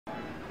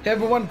Hey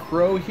everyone,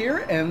 Crow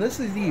here, and this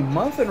is the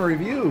month in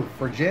review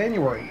for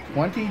January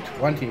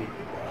 2020.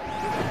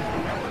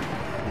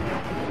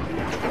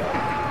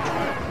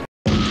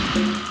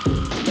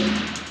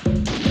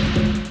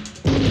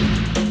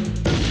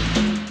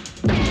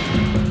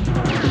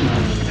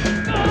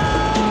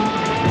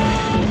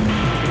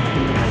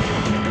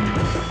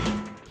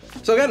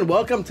 So again,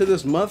 welcome to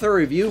this month in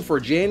review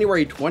for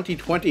January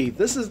 2020.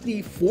 This is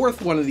the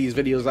fourth one of these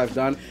videos I've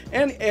done,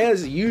 and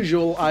as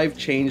usual, I've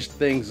changed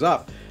things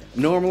up.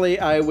 Normally,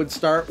 I would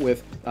start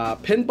with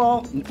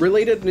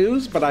pinball-related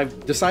news, but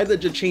I've decided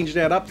to change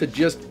that up to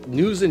just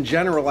news in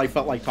general I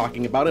felt like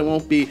talking about. It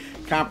won't be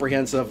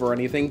comprehensive or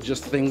anything,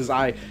 just things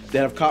that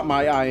have caught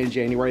my eye in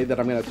January that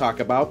I'm going to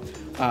talk about.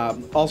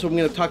 Also, I'm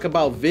going to talk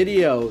about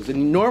videos,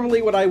 and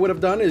normally what I would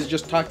have done is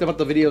just talked about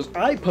the videos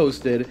I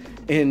posted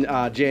in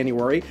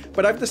January,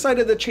 but I've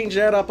decided to change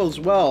that up as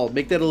well,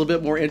 make that a little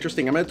bit more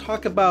interesting. I'm going to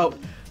talk about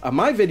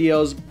my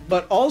videos,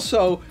 but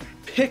also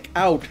pick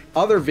out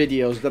other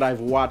videos that I've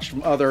watched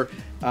from other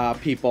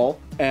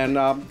people, and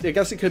I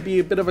guess it could be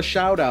a bit of a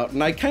shout out.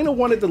 And I kind of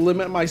wanted to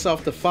limit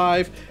myself to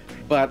 5,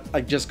 but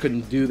I just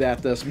couldn't do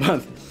that this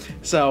month.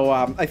 So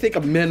I think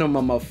a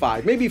minimum of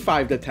 5, maybe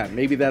 5 to 10.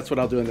 Maybe that's what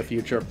I'll do in the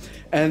future.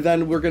 And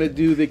then we're going to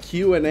do the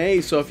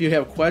Q&A. So if you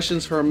have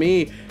questions for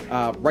me,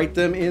 write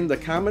them in the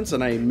comments,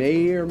 and I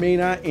may or may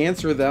not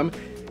answer them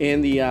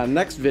in the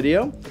next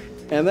video.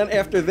 And then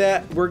after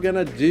that, we're going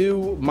to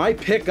do my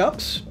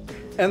pickups,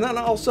 and then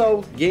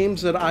also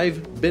games that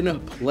I've been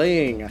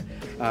playing.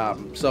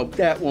 So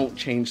that won't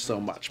change so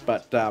much.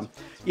 But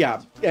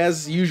yeah,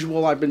 as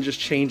usual, I've been just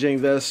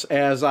changing this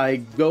as I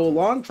go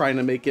along, trying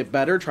to make it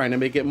better, trying to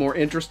make it more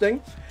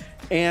interesting.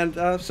 And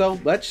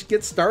so let's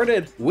get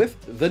started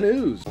with the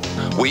news.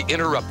 We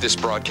interrupt this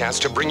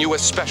broadcast to bring you a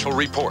special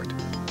report.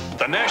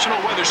 The National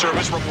Weather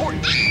Service report.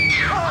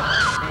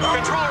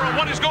 Controller on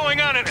what is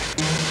going on in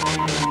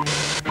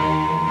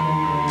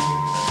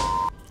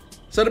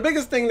So the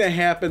biggest thing that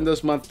happened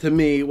this month to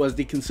me was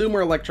the Consumer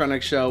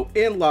Electronics Show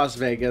in Las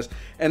Vegas,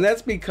 and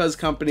that's because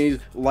companies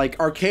like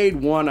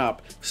Arcade1Up,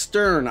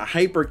 Stern,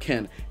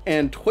 Hyperkin,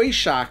 and Toy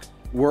Shock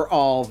were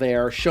all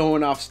there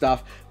showing off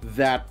stuff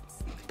that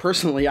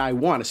personally I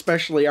want,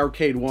 especially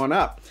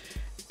Arcade1Up.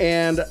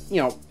 And,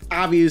 you know,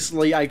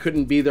 obviously I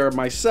couldn't be there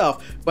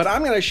myself, but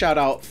I'm going to shout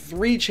out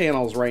 3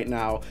 channels right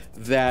now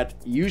that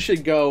you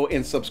should go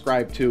and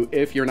subscribe to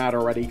if you're not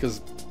already, because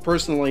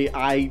personally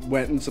I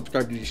went and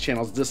subscribed to these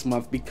channels this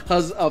month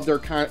because of their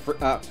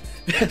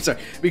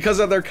because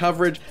of their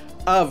coverage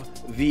of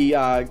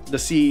the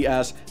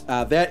CES.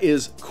 That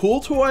is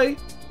Cool Toy,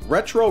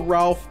 Retro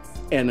Ralph,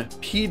 and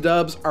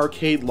P-Dub's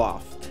Arcade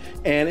Loft.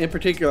 And in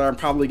particular, I'm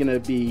probably going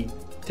to be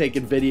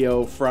taking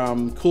video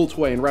from Cool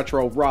Toy and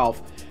Retro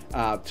Ralph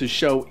to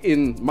show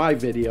in my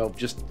video,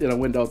 just in a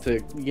window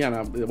to, you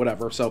know,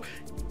 whatever. So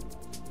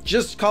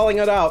just calling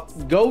it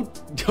out, go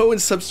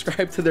and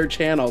subscribe to their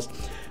channels.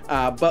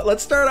 But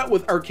let's start out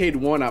with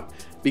Arcade1Up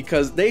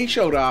because they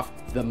showed off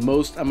the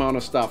most amount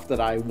of stuff that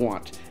I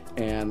want.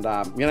 And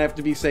I'm gonna have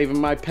to be saving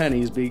my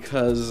pennies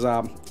because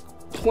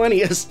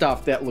plenty of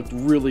stuff that looked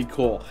really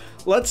cool.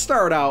 Let's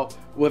start out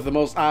with the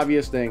most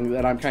obvious thing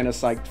that I'm kind of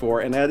psyched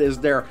for, and that is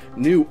their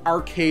new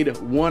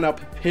Arcade1Up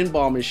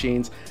pinball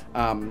machines.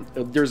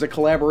 There's a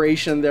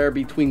collaboration there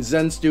between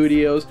Zen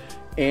Studios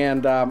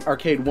and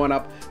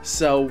Arcade1Up,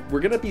 so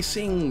we're gonna be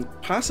seeing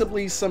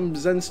possibly some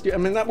Zen I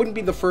mean, that wouldn't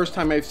be the first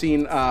time I've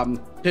seen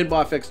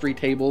Pinball FX3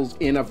 tables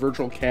in a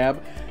virtual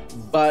cab,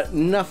 but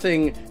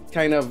nothing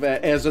kind of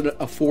as an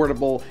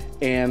affordable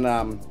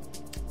and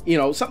you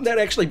know, something that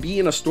actually be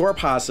in a store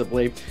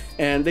possibly.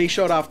 And they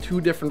showed off 2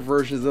 different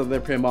versions of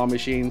their pinball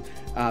machine.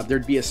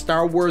 There'd be a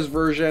Star Wars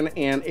version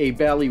and a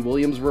Bally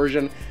Williams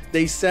version.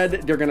 They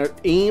said they're gonna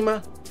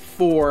aim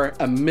for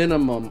a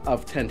minimum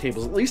of 10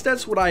 tables. At least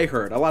that's what I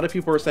heard. A lot of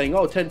people are saying,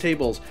 oh, 10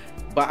 tables,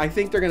 but I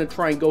think they're gonna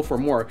try and go for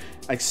more,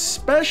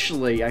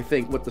 especially I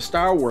think with the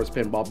Star Wars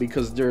pinball,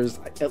 because there's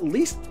at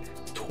least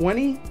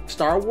 20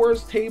 Star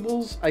Wars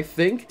tables, I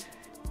think,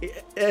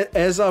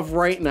 as of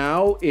right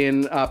now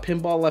in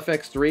Pinball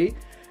FX3,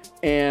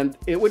 and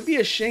it would be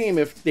a shame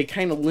if they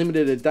kind of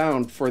limited it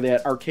down for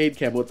that arcade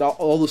cab with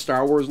all the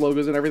Star Wars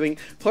logos and everything.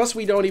 Plus,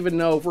 we don't even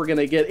know if we're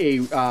gonna get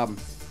a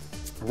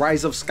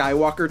Rise of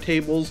Skywalker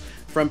tables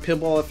from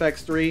Pinball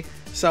FX3,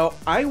 so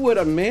I would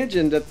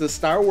imagine that the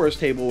Star Wars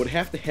table would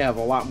have to have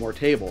a lot more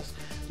tables.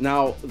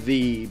 Now,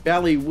 the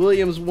Bally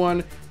Williams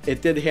one,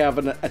 it did have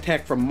an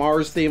Attack from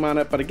Mars theme on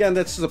it, but again,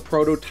 that's just a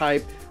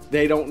prototype.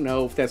 They don't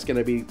know if that's going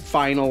to be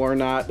final or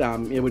not.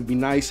 It would be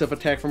nice if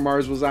Attack from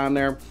Mars was on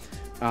there.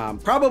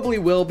 Probably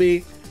will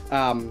be.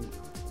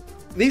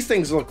 These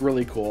things look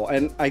really cool,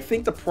 and I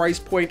think the price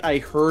point I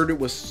heard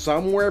was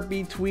somewhere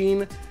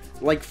between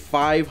like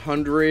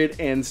 $500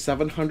 and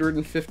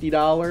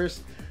 $750.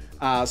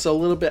 So a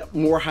little bit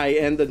more high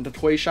end than the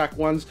Toy Shock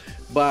ones,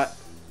 but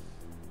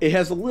it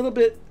has a little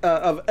bit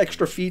of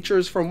extra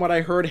features from what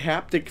I heard.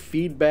 Haptic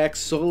feedback,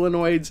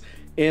 solenoids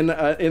in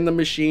the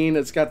machine.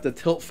 It's got the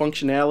tilt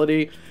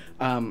functionality.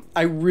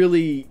 I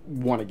really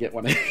want to get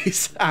one of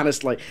these,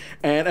 honestly.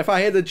 And if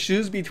I had to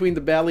choose between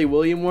the Bally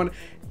William one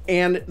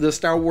and the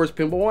Star Wars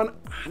pinball one,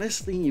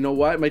 honestly, you know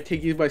what? It might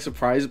take you by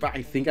surprise, but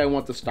I think I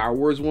want the Star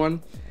Wars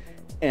one.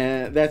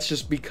 And that's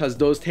just because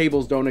those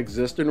tables don't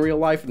exist in real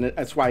life, and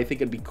that's why I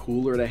think it'd be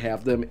cooler to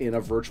have them in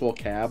a virtual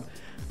cab.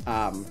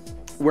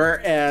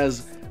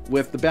 Whereas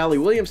with the Bally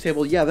Williams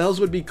table, yeah,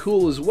 those would be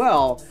cool as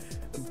well,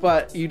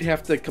 but you'd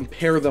have to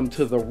compare them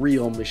to the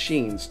real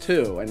machines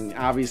too, and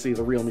obviously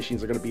the real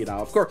machines are going to beat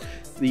out. Of course,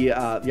 the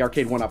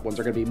arcade one-up ones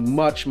are going to be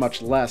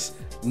much less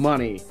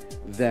money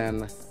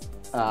than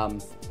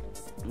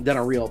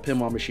a real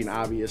pinball machine,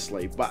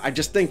 obviously. But I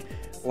just think,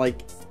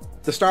 like,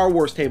 the Star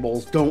Wars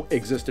tables don't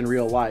exist in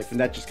real life, and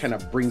that just kind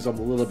of brings them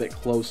a little bit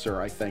closer,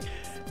 I think.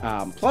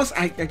 Plus,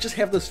 I just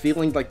have this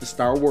feeling like the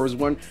Star Wars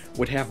one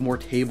would have more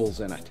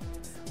tables in it.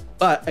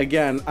 But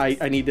again,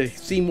 I need to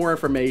see more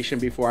information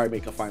before I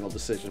make a final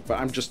decision. But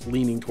I'm just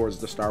leaning towards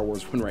the Star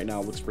Wars one right now.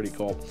 It looks pretty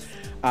cool.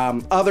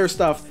 Other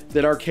stuff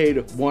that Arcade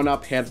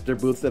 1-Up had at their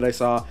booth that I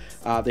saw,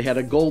 they had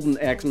a Golden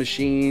Axe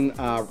machine.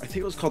 I think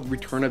it was called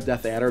Return of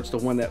Death Adder. It's the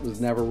one that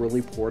was never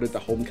really ported to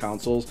home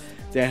consoles.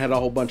 They had a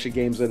whole bunch of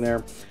games in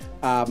there.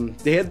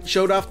 They had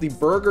showed off the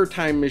Burger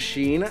Time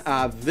machine.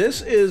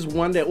 This is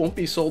one that won't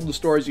be sold in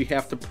stores. You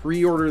have to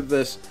pre-order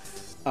this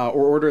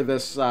or order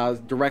this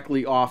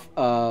directly off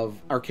of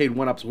Arcade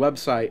 1-Up's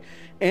website,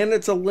 and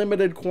it's a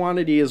limited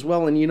quantity as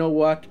well. And you know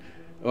what?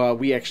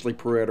 We actually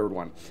pre-ordered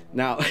one.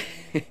 Now,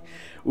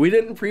 we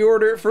didn't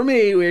pre-order it for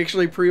me. We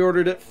actually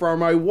pre-ordered it for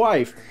my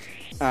wife.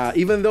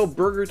 Even though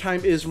Burger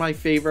Time is my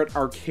favorite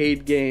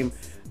arcade game,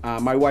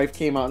 my wife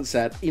came out and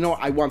said, you know,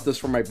 I want this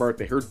for my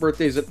birthday. Her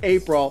birthday's in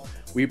April.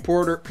 We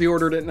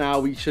pre-ordered it now.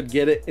 We should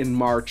get it in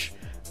March.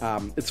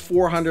 It's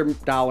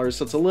 $400,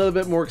 so it's a little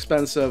bit more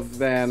expensive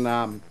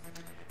than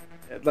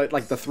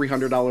like the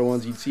 $300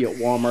 ones you'd see at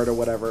Walmart or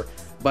whatever.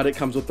 But it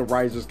comes with the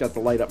risers, got the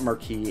light up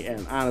marquee,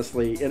 and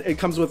honestly, it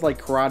comes with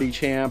like Karate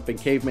Champ and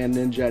Caveman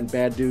Ninja and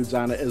Bad Dudes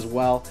on it as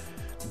well.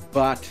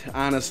 But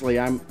honestly,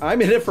 I'm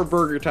in it for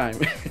Burger Time.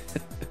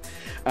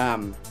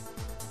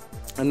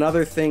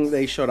 Another thing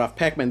they showed off,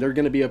 Pac-Man. They're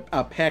going to be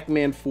a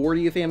Pac-Man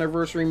 40th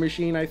anniversary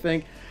machine, I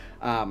think.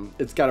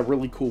 It's got a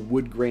really cool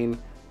wood grain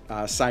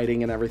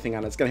siding and everything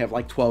on it. It's going to have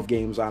like 12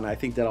 games on it. I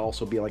think that'll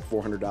also be like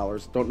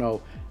 $400. Don't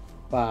know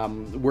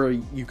where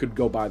you could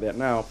go buy that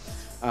now.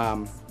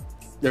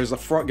 There's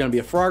going to be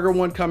a Frogger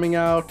one coming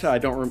out. I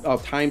don't remember. Oh,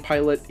 Time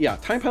Pilot. Yeah,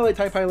 Time Pilot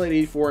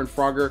 84, and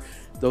Frogger.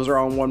 Those are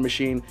all on one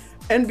machine.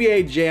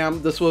 NBA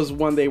Jam. This was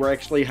one they were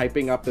actually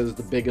hyping up as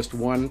the biggest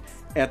one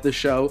at the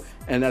show,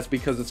 and that's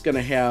because it's going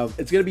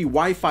to be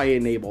Wi-Fi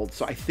enabled.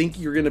 So I think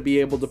you're going to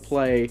be able to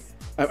play.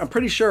 I'm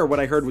pretty sure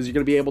what I heard was you're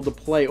going to be able to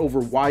play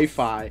over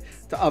Wi-Fi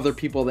to other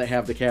people that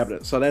have the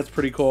cabinet. So that's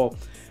pretty cool.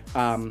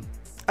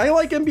 I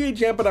like NBA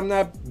Jam, but I'm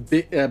not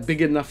a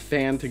big enough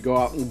fan to go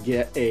out and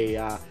get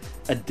a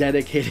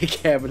dedicated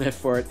cabinet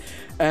for it.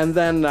 And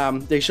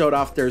then they showed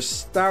off their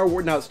Star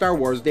Wars. Now, Star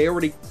Wars, they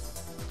already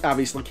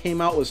obviously came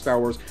out with Star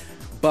Wars,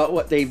 but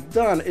what they've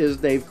done is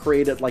they've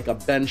created like a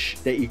bench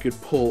that you could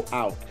pull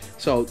out.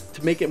 So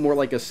to make it more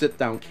like a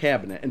sit-down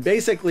cabinet. And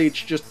basically, it's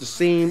just the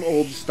same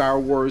old Star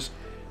Wars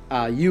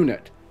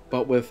unit,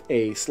 but with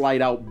a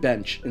slide-out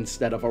bench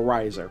instead of a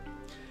riser.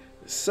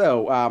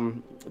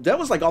 So that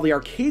was like all the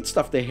arcade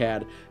stuff they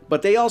had,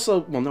 but they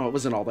also, well, no, it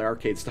wasn't all the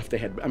arcade stuff they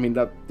had. I mean,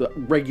 the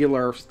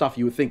regular stuff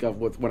you would think of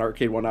with when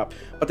Arcade 1-Up.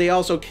 But they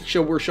also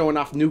were showing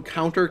off new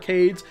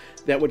countercades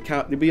that would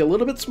be a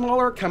little bit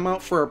smaller, come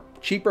out for a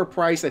cheaper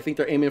price. I think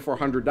they're aiming for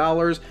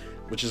 $100,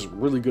 which is a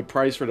really good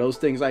price for those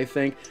things, I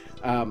think.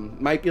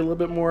 Might be a little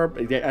bit more.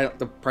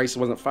 The price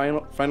wasn't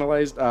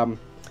finalized.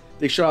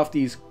 They show off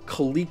these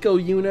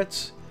Coleco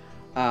units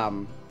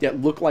that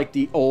look like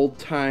the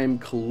old-time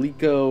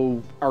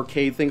Coleco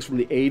arcade things from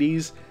the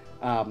 80s.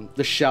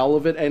 The shell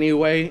of it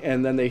anyway,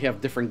 and then they have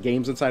different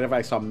games inside of it.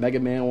 I saw Mega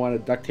Man one, a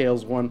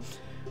DuckTales one.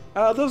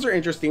 Those are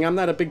interesting. I'm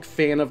not a big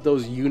fan of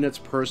those units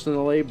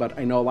personally, but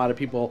I know a lot of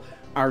people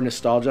are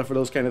nostalgia for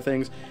those kind of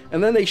things.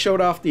 And then they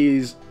showed off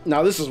these,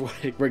 now this is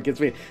where it gets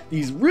me,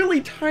 these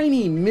really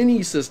tiny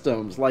mini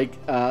systems, like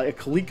a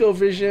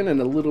ColecoVision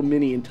and a little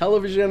mini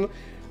Intellivision.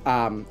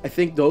 I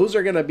think those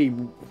are going to be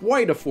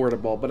quite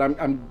affordable, but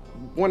I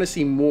want to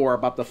see more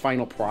about the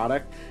final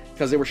product,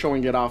 because they were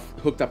showing it off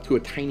hooked up to a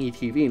tiny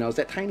TV. Now, is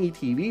that tiny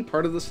TV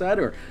part of the set,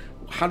 or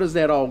how does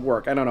that all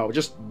work? I don't know. It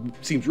just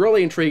seems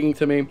really intriguing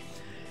to me.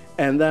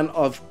 And then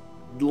the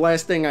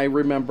last thing I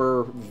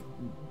remember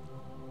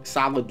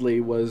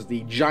solidly was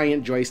the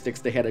giant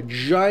joysticks. They had a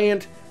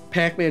giant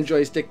Pac-Man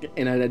joystick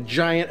and a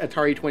giant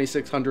Atari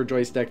 2600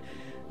 joystick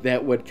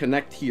that would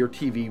connect to your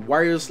TV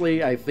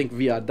wirelessly, I think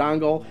via a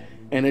dongle.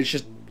 And it's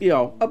just, you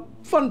know, a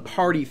fun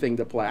party thing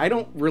to play. I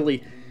don't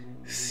really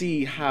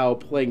see how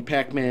playing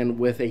Pac-Man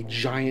with a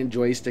giant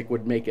joystick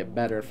would make it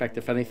better. In fact,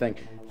 if anything,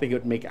 I think it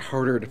would make it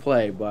harder to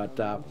play. But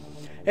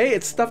hey,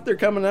 it's stuff they're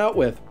coming out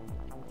with.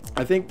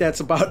 I think that's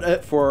about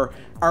it for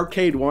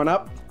Arcade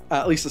 1-Up,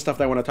 at least the stuff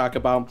that I want to talk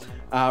about.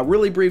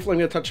 Really briefly, I'm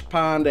going to touch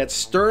upon that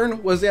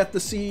Stern was at the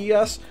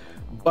CES,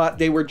 but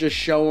they were just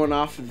showing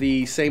off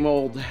the same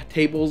old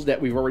tables that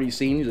we've already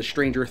seen, the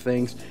Stranger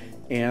Things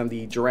and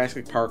the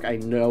Jurassic Park I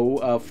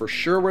know for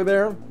sure were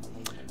there.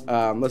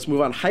 Let's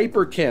move on.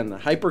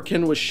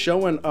 Hyperkin was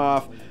showing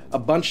off a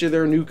bunch of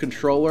their new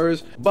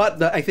controllers,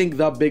 but I think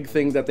the big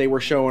thing that they were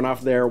showing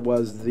off there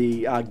was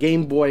the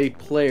Game Boy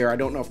Player. I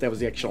don't know if that was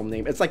the actual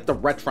name. It's like the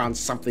Retron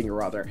something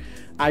or other.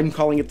 I'm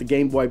calling it the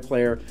Game Boy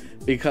Player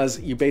because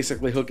you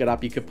basically hook it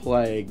up. You could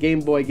play Game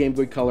Boy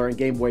Color, and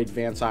Game Boy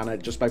Advance on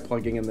it just by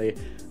plugging in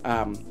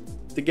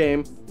the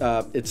game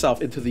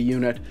itself into the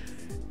unit.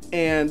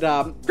 And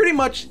pretty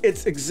much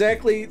it's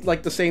exactly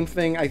like the same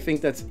thing I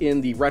think that's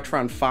in the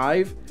Retron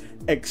 5,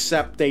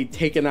 except they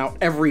taken out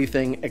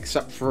everything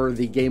except for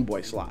the Game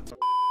Boy slot.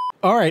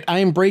 All right, I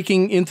am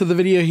breaking into the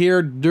video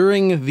here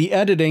during the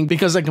editing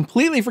because I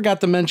completely forgot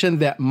to mention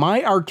that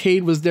my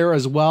arcade was there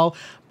as well,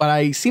 but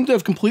I seem to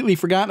have completely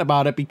forgotten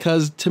about it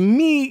because to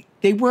me,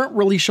 they weren't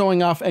really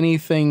showing off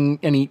anything,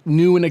 any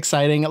new and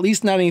exciting, at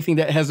least not anything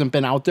that hasn't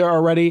been out there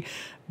already.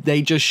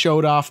 They just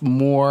showed off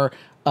more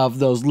of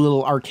those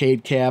little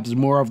arcade cabs,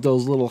 more of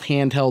those little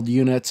handheld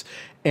units.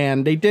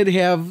 And they did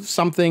have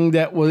something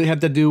that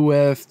had to do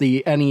with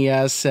the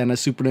NES and a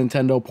Super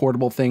Nintendo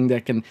portable thing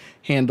that can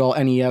handle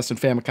NES and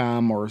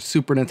Famicom or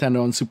Super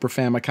Nintendo and Super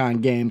Famicom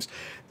games.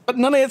 But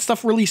none of that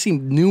stuff really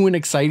seemed new and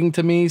exciting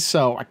to me,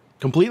 so I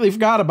completely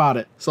forgot about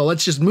it. So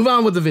let's just move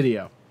on with the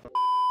video.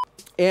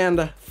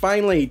 And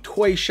finally,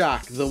 Toy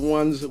Shock, the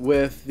ones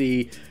with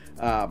the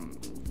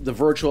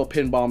virtual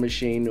pinball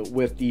machine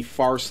with the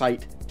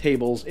Farsight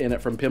tables in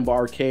it from Pinball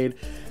Arcade.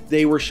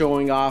 They were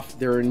showing off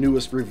their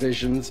newest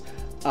revisions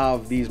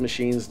of these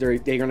machines. They're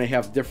going to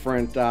have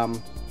different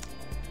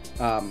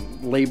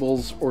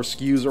labels or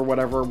SKUs or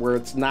whatever, where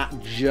it's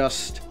not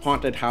just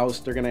Haunted House.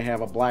 They're going to have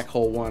a Black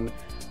Hole one,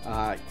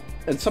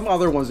 and some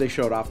other ones they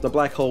showed off. The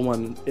Black Hole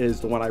one is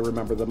the one I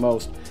remember the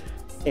most,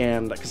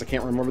 and because I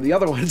can't remember the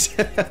other ones.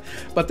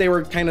 But they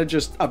were kind of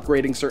just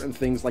upgrading certain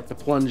things, like the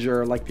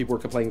plunger. Like people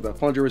were complaining the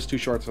plunger was too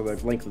short, so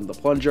they've lengthened the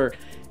plunger,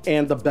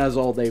 and the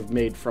bezel they've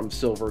made from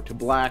silver to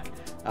black.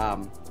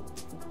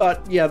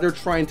 But yeah, they're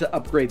trying to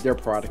upgrade their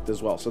product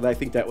as well, so I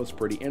think that was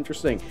pretty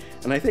interesting.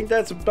 And I think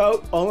that's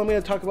about all I'm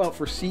going to talk about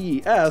for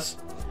CES.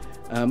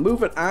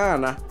 Moving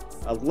on,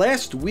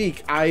 last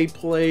week I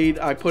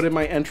put in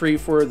my entry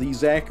for the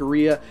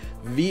Zaccaria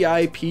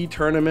VIP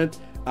tournament.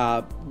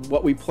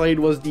 What we played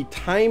was the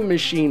Time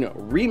Machine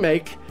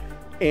remake,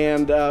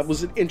 and it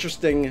was an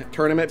interesting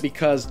tournament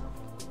because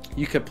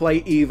you could play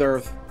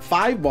either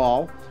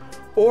 5-ball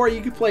or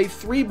you could play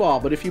 3-ball,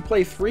 but if you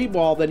play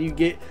 3-ball, then you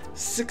get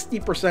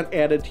 60%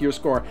 added to your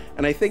score.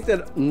 And I think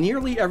that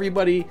nearly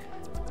everybody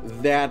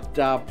that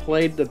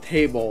played the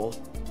table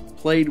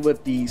played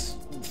with the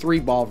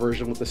 3-ball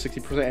version with the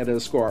 60% added to the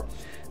score.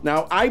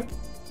 Now, I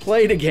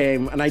played a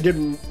game and I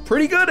did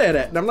pretty good at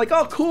it, and I'm like,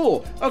 oh,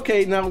 cool.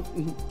 Okay, now,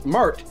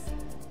 Mart,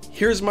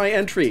 here's my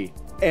entry.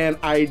 And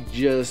I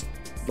just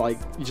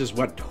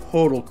went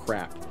total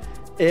crap.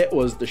 It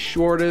was the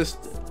shortest,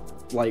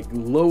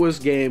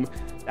 lowest game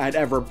I'd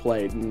ever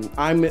played, and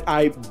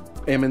I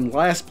am in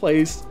last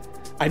place.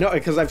 I know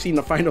because I've seen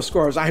the final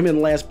scores. I'm in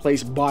last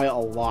place by a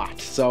lot.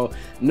 So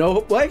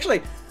no, well,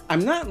 actually,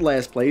 I'm not in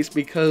last place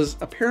because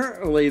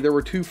apparently there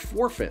were 2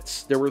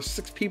 forfeits. There were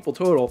 6 people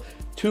total,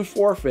 2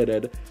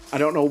 forfeited. I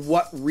don't know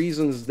what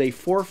reasons they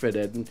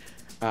forfeited.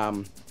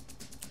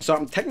 So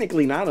I'm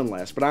technically not in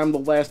last, but I'm the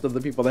last of the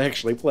people that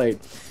actually played.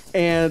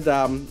 And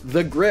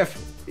the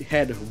Griff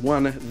had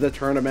won the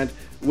tournament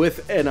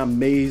with an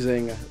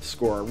amazing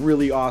score,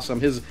 really awesome.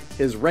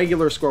 His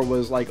regular score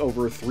was like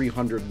over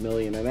 300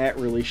 million, and that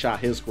really shot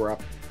his score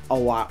up a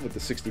lot with the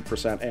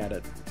 60%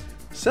 added.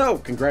 So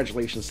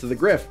congratulations to the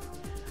Griff.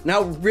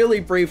 Now, really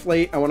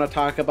briefly, I want to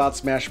talk about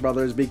Smash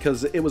Brothers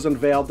because it was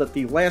unveiled that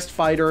the last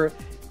fighter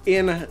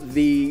in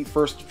the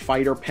first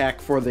fighter pack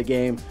for the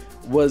game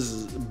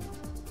was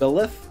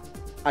Byleth.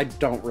 I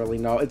don't really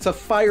know. It's a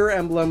Fire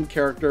Emblem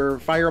character,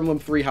 Fire Emblem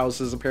 3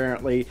 Houses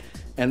apparently,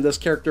 and this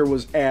character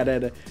was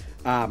added.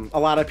 A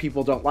lot of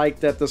people don't like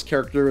that this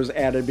character was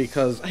added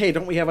because, hey,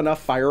 don't we have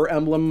enough Fire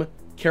Emblem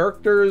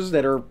characters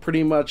that are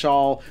pretty much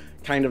all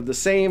kind of the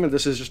same, and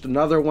this is just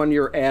another one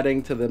you're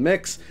adding to the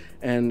mix.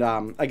 And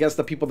I guess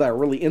the people that are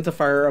really into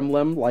Fire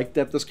Emblem like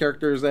that this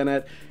character is in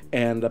it,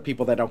 and the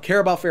people that don't care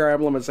about Fire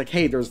Emblem, it's like,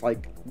 hey, there's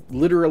like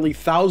literally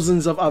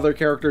thousands of other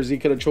characters you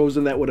could have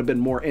chosen that would have been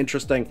more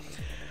interesting.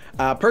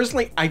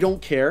 Personally, I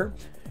don't care.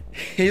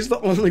 Here's the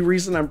only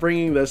reason I'm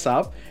bringing this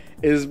up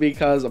is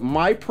because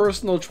my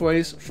personal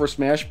choice for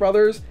Smash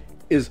Brothers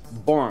is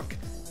Bonk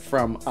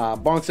from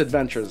Bonk's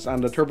Adventures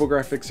on the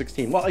TurboGrafx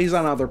 16. Well, he's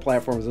on other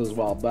platforms as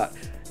well, but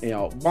you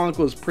know, Bonk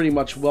was pretty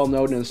much well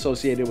known and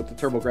associated with the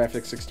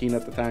TurboGrafx 16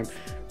 at the time.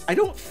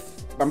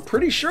 I'm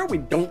pretty sure we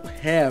don't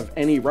have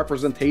any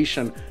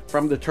representation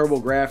from the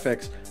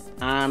TurboGrafx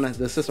on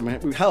the system.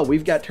 Hell,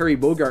 we've got Terry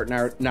Bogard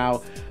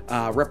now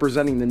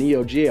representing the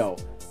Neo Geo.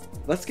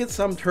 Let's get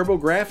some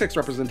TurboGrafx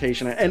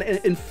representation. And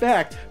in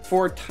fact,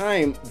 for a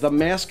time, the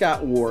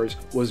mascot wars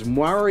was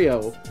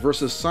Mario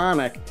versus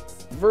Sonic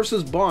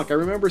versus Bonk. I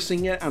remember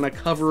seeing it on a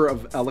cover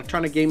of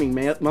Electronic Gaming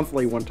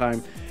Monthly one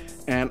time.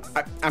 And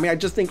I mean, I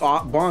just think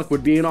Bonk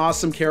would be an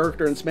awesome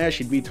character in Smash.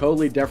 He'd be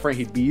totally different.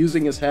 He'd be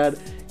using his head.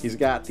 He's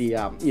got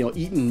the, you know,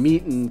 eating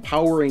meat and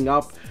powering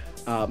up.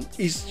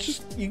 He's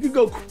just, you could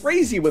go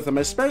crazy with him,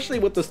 especially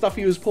with the stuff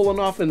he was pulling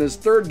off in his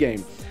third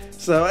game.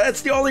 So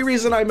that's the only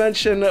reason I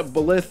mention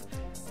Byleth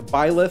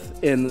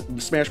in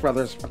Smash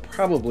Brothers. I'm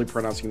probably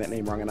pronouncing that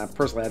name wrong, and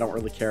personally, I don't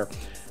really care.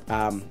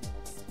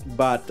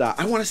 But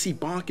I want to see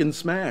Bonk in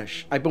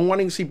Smash. I've been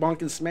wanting to see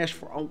Bonk in Smash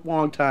for a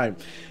long time.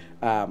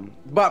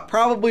 But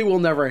probably will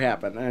never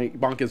happen.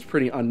 Bonk is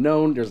pretty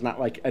unknown. There's not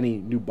like any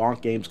new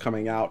Bonk games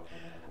coming out.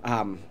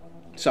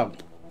 So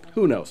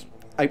who knows?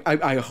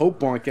 I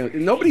hope Bonk,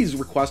 nobody's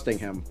requesting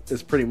him,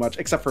 is pretty much,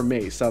 except for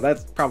me, so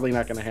that's probably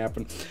not going to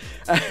happen.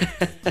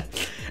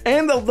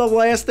 And the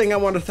last thing I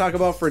want to talk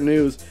about for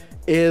news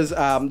is the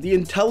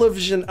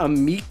Intellivision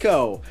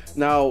Amico.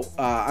 Now,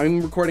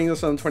 I'm recording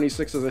this on the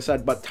 26th, as I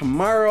said, but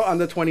tomorrow on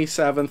the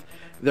 27th,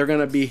 they're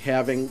going to be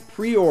having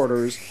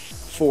pre-orders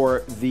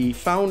for the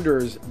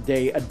Founders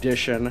Day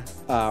edition.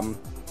 And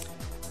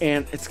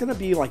it's going to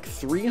be like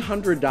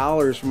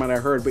 $300 from what I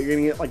heard, but you're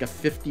going to get like a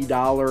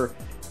 $50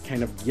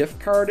 kind of gift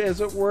card,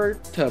 as it were,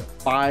 to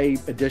buy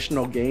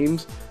additional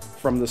games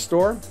from the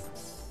store.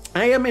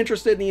 I am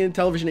interested in the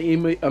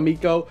Intellivision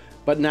Amico,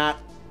 but not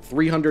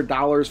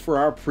 $300 for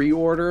our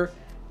pre-order.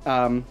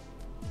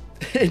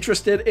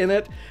 Interested in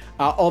it,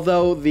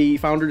 although the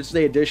Founders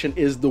Day edition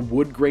is the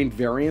wood grain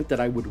variant that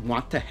I would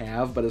want to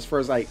have, but as far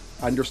as I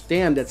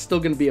understand, it's still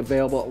going to be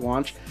available at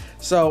launch,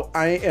 so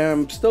I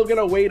am still going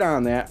to wait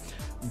on that.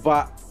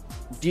 But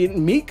the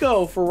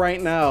Amico for right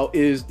now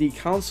is the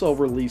console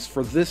release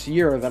for this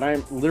year that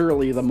I'm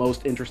literally the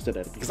most interested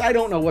in, because I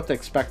don't know what to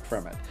expect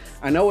from it.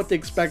 I know what to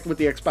expect with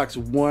the Xbox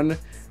One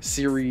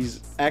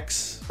Series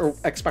X, or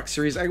Xbox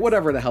Series X,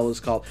 whatever the hell it's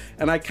called,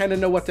 and I kind of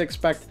know what to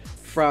expect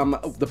from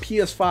the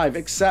PS5,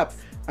 except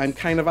I'm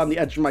kind of on the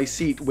edge of my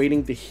seat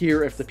waiting to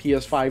hear if the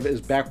PS5 is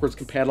backwards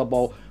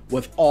compatible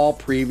with all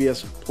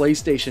previous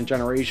PlayStation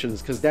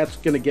generations, because that's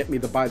going to get me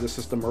to buy the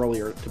system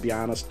earlier, to be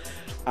honest,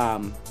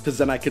 because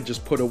then I could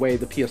just put away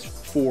the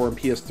PS4 and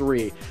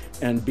PS3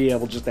 and be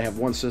able just to have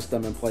one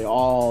system and play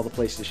all the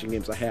PlayStation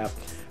games I have.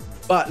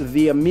 But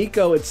the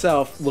Amico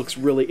itself looks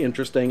really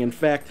interesting. In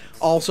fact,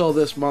 also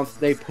this month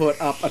they put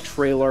up a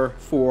trailer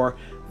for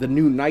the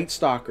new Night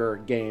Stalker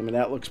game, and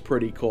that looks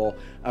pretty cool.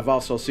 I've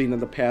also seen in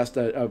the past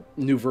a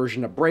new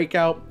version of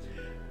Breakout.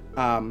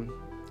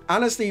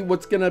 Honestly,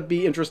 what's going to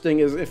be interesting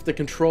is if the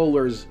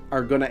controllers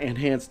are going to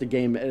enhance the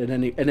game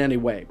in any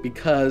way,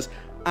 because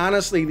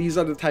honestly, these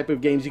are the type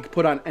of games you can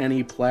put on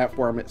any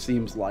platform, it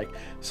seems like.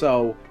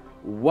 So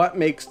what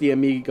makes the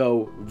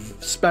Amigo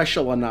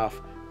special enough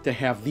to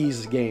have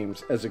these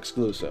games as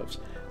exclusives?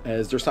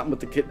 Is there something with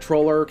the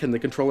controller? Can the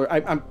controller...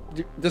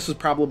 this has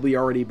probably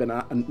already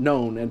been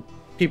known, and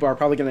people are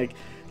probably going to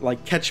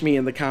like catch me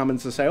in the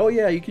comments and say, oh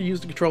yeah, you can use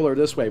the controller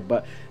this way,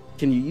 but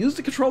can you use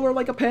the controller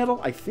like a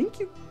paddle? I think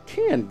you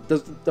can.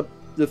 Does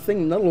the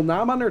thing, little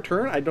knob on their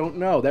turn? I don't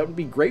know. That would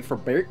be great for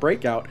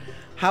Breakout.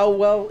 How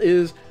well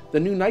is the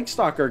new Night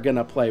Stalker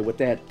gonna play with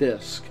that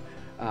disc?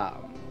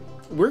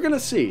 We're gonna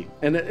see.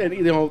 And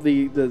you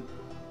know,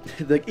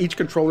 each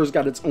controller's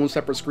got its own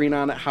separate screen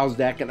on it. How's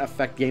that gonna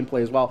affect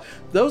gameplay as well?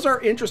 Those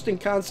are interesting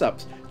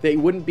concepts they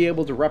wouldn't be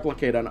able to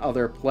replicate on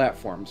other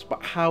platforms,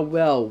 but how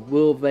well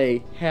will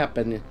they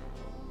happen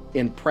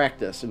in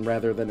practice and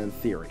rather than in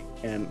theory?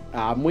 And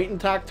I'm waiting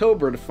to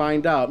October to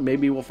find out.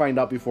 Maybe we'll find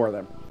out before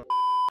then.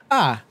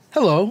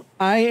 Hello.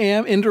 I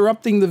am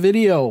interrupting the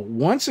video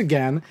once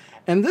again,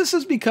 and this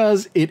is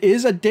because it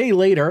is a day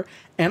later,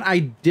 and I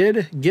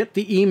did get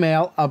the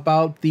email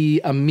about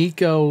the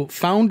Amico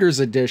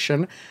Founders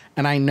Edition,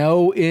 and I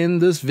know in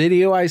this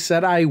video I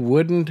said I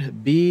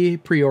wouldn't be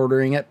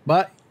pre-ordering it,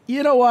 but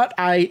you know what?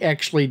 I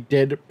actually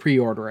did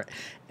pre-order it.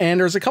 And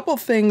there's a couple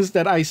of things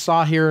that I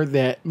saw here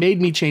that made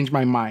me change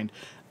my mind.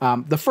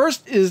 The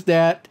first is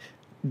that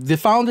the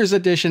Founders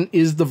Edition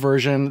is the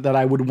version that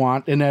I would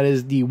want, and that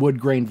is the wood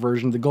grain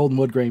version, the golden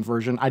wood grain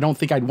version. I don't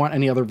think I'd want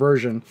any other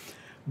version.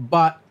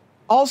 But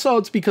also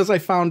it's because I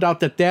found out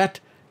that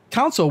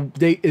console,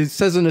 it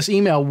says in this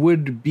email,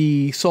 would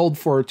be sold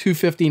for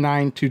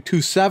 $259 to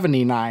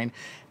 $279,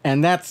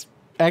 and that's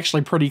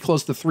actually pretty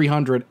close to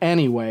 $300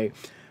 anyway.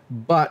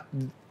 But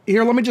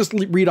here, let me just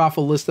read off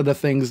a list of the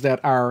things that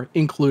are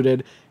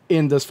included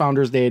in this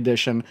Founders Day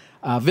edition.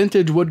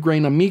 Vintage wood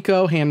grain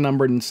Amico, hand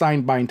numbered and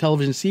signed by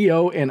Intellivision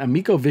CEO and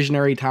Amico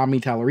visionary Tommy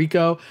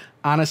Tallarico.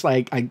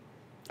 Honestly, I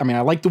mean,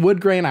 I like the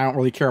wood grain. I don't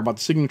really care about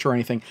the signature or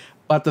anything.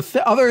 But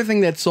the other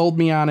thing that sold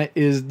me on it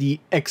is the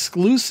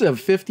exclusive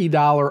 $50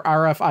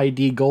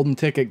 RFID golden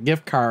ticket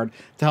gift card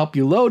to help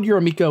you load your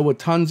Amico with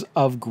tons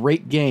of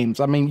great games.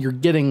 I mean, you're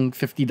getting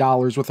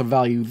 $50 worth of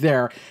value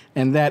there,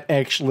 and that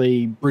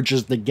actually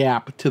bridges the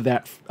gap to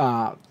that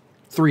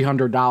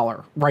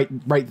 $300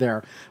 right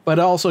there. But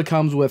it also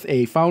comes with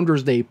a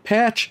Founders Day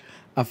patch,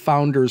 a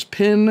Founders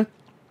pin,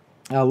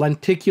 a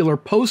lenticular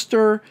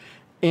poster,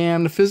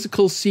 and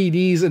physical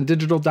CDs and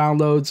digital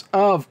downloads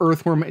of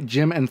Earthworm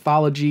Jim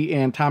Anthology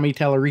and Tommy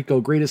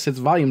Tallarico Greatest Hits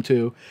Volume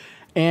 2.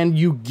 And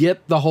you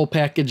get the whole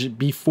package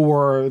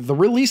before the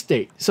release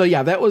date. So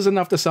yeah, that was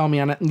enough to sell me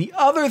on it. And the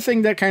other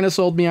thing that kind of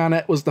sold me on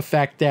it was the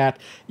fact that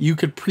you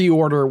could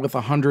pre-order with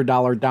a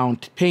 $100 down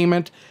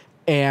payment,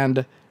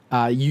 and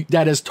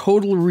that is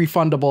totally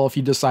refundable if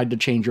you decide to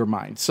change your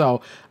mind.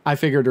 So I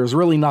figured there's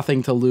really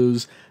nothing to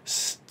lose,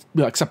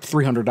 except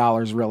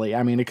 $300 really.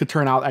 I mean, it could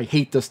turn out I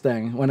hate this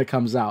thing when it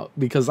comes out,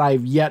 because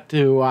I've yet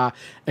to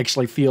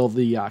actually feel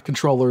the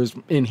controllers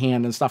in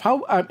hand and stuff.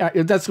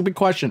 That's a big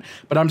question,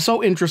 but I'm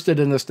so interested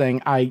in this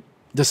thing, I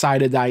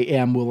decided I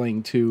am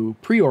willing to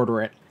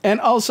pre-order it.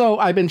 And also,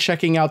 I've been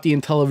checking out the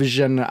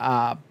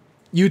Intellivision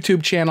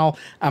YouTube channel.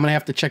 I'm gonna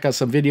have to check out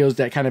some videos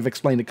that kind of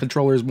explain the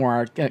controllers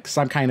more, because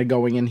I'm kind of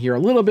going in here a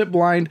little bit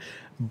blind,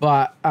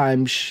 but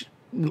I'm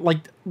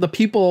like, the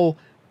people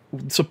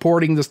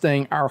supporting this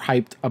thing are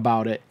hyped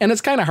about it, and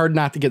it's kind of hard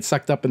not to get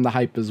sucked up in the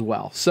hype as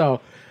well.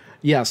 So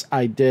yes,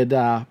 I did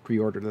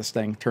pre-order this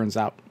thing, turns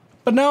out.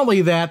 But not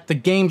only that, the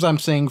games I'm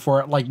seeing for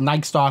it, like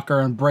Night Stalker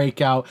and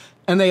Breakout,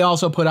 and they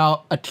also put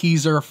out a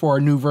teaser for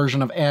a new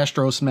version of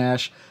Astro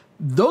Smash.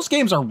 Those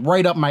games are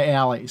right up my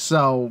alley.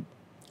 So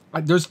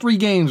there's 3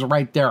 games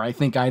right there I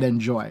think I'd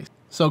enjoy.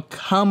 So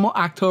come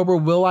October,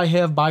 will I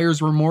have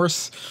buyer's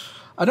remorse?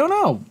 I don't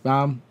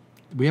know.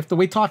 We have to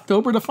wait till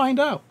October to find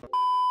out.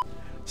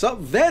 So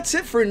that's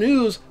it for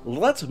news.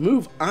 Let's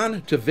move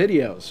on to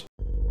videos.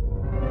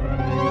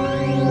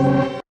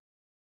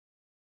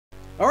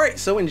 Alright,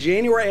 so in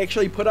January I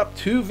actually put up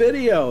 2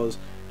 videos.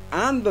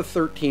 On the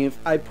 13th,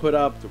 I put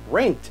up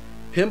Ranked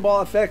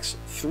Pinball FX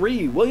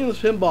 3 Williams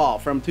Pinball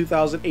from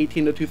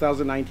 2018 to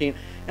 2019.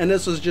 And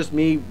this was just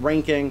me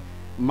ranking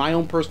my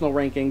own personal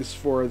rankings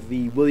for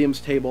the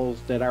Williams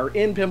tables that are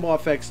in Pinball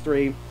FX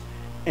 3.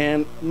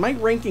 And my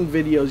ranking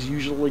videos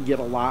usually get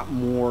a lot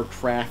more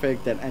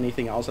traffic than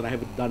anything else, and I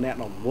haven't done that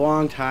in a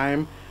long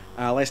time.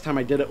 Last time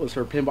I did it was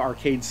for Pinball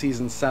Arcade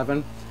Season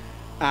 7.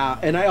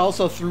 And I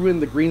also threw in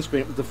the green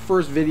screen. It was the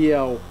first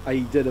video I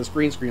did as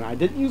green screen. I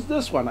didn't use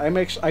this one.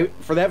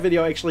 For that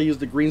video, I actually used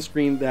the green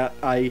screen that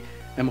I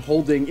am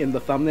holding in the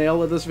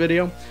thumbnail of this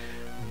video.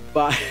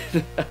 But,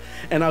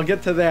 and I'll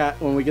get to that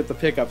when we get the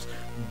pickups.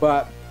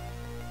 But,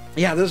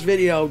 yeah, this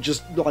video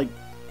just, like,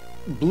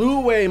 blew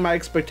away my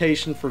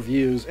expectation for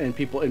views and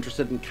people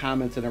interested in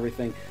comments and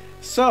everything.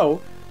 So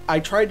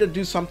I tried to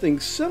do something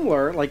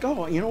similar, like,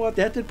 oh, you know what,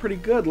 that did pretty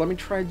good, let me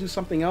try to do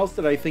something else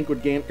that I think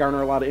would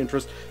garner a lot of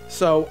interest.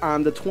 So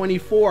on the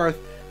 24th,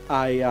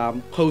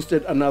 I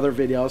posted another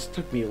video.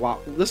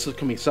 This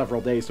took me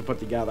several days to put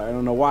together. I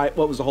don't know what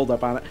was the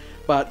holdup on it,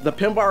 but the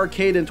Pinball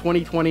Arcade in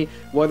 2020,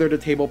 what are the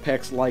table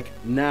packs like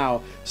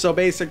now? So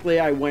basically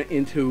I went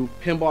into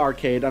Pinball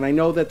Arcade, and I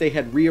know that they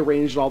had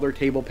rearranged all their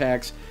table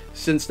packs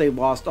since they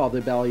lost all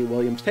the Bally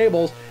Williams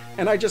tables,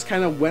 and I just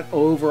kind of went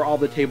over all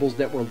the tables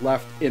that were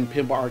left in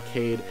Pinball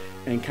Arcade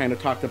and kind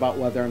of talked about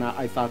whether or not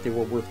I thought they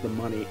were worth the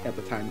money at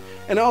the time.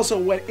 And I also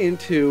went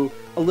into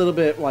a little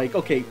bit like,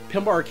 okay,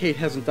 Pinball Arcade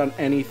hasn't done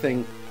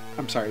anything,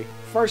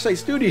 Farsight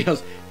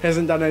Studios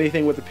hasn't done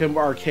anything with the Pinball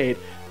Arcade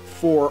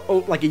for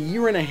like a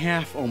year and a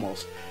half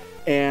almost.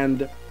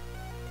 And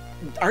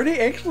are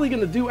they actually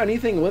going to do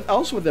anything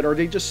else with it, or are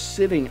they just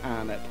sitting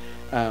on it?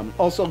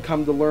 Also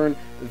come to learn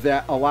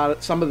that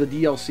some of the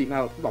DLC,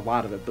 not a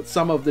lot of it, but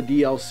some of the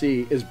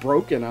DLC is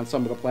broken on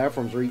some of the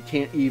platforms, where you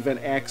can't even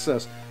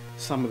access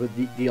some of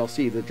the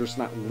DLC. They're just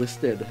not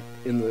listed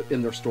in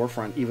their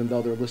storefront, even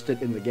though they're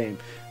listed in the game.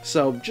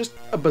 So just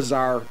a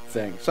bizarre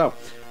thing. So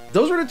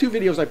those were the 2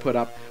 videos I put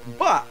up,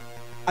 but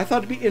I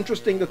thought it'd be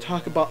interesting to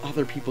talk about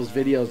other people's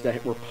videos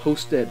that were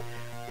posted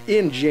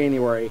in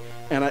January.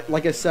 And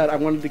like I said, I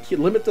wanted to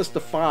limit this to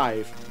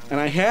 5, and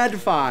I had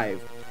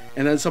 5.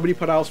 And then somebody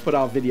put out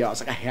a video. I was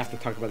like, I have to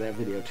talk about that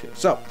video too.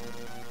 So,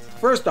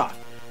 first off,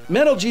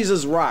 Metal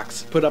Jesus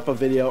Rocks put up a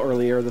video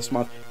earlier this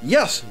month.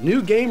 Yes,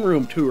 new Game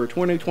Room Tour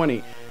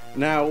 2020.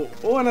 Now,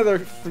 one of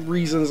the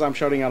reasons I'm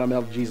shouting out a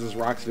Metal Jesus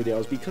Rocks video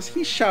is because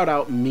he shouted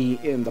out me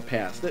in the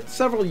past.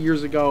 Several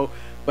years ago,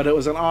 but it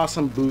was an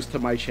awesome boost to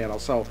my channel.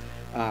 So,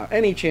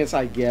 any chance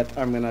I get,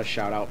 I'm going to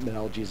shout out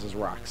Metal Jesus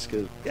Rocks,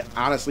 because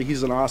honestly,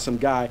 he's an awesome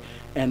guy,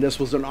 and this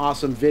was an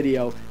awesome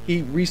video.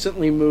 He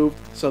recently moved,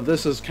 so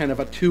this is kind of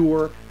a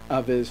tour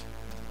of his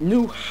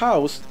new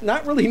house.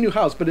 Not really new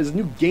house, but his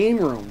new game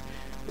room,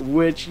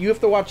 which you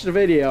have to watch the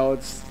video.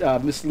 It's a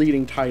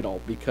misleading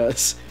title,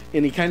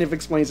 and he kind of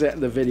explains that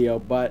in the video,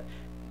 but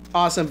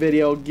awesome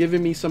video,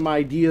 giving me some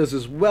ideas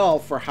as well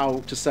for how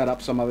to set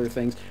up some other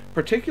things,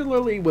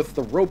 particularly with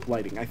the rope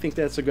lighting. I think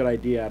that's a good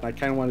idea, and I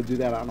kind of want to do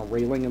that on a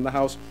railing in the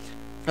house.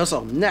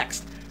 Also,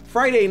 next,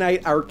 Friday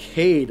Night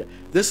Arcade.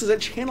 This is a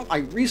channel I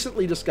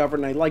recently discovered,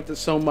 and I liked it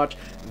so much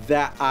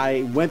that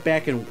I went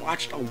back and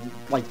watched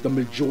like the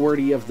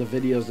majority of the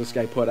videos this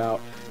guy put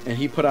out. And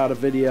he put out a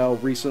video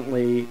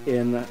recently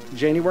in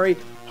January,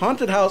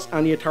 Haunted House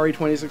on the Atari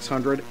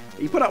 2600.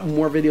 He put out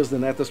more videos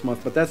than that this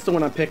month, but that's the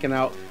one I'm picking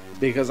out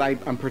because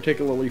I'm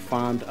particularly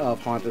fond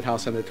of Haunted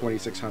House on the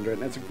 2600.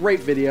 And it's a great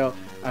video.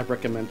 I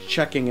recommend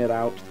checking it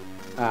out.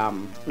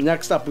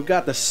 Next up, we've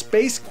got the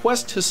Space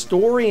Quest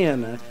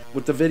Historian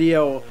with the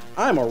video,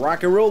 I'm a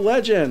Rock and Roll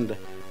Legend.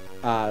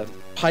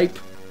 Pipe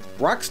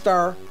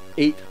Rockstar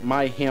Ate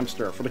My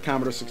Hamster for the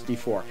Commodore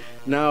 64.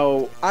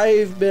 Now,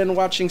 I've been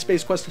watching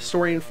Space Quest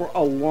Historian for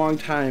a long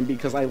time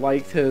because I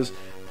liked his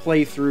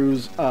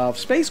playthroughs of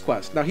Space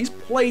Quest. Now, he's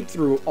played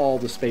through all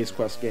the Space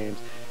Quest games,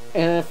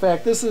 and in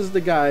fact, this is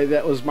the guy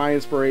that was my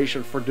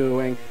inspiration for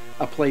doing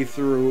a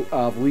playthrough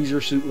of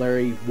Leisure Suit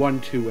Larry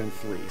 1, 2, and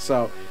 3.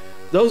 So,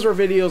 those are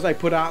videos I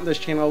put out on this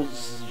channel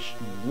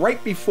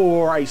right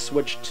before I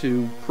switched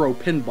to Crow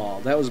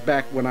Pinball. That was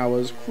back when I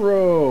was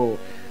Crow.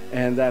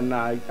 And then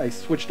I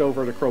switched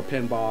over to Crow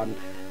Pinball, and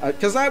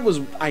because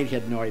I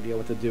had no idea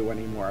what to do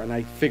anymore, and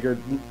I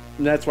figured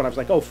that's when I was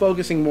like, oh,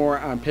 focusing more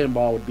on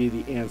pinball would be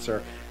the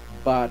answer.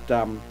 But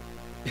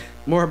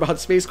more about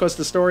Space Quest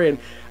Historian.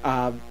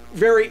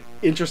 Very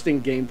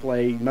interesting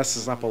gameplay,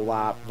 messes up a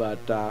lot,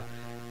 but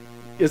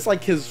it's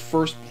like his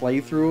first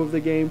playthrough of the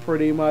game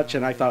pretty much,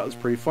 and I thought it was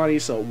pretty funny,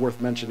 so worth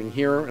mentioning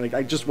here. And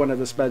I just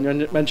wanted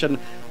to mention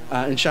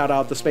and shout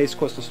out the Space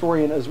Quest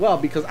Historian as well,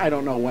 because I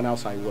don't know when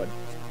else I would.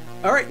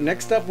 Alright,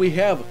 next up we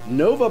have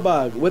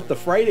Novabug with the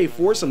Friday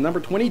Foursome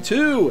number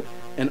 22,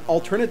 an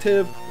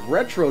alternative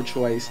retro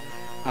choice.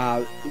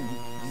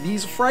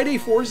 These Friday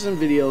Foursome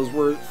videos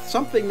were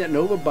something that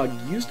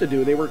Novabug used to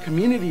do. They were a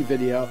community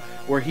video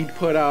where he'd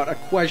put out a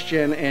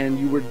question and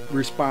you would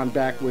respond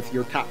back with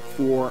your top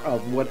 4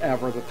 of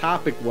whatever the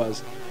topic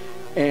was.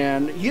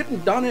 And he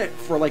hadn't done it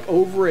for like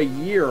over a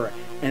year,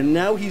 and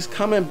now he's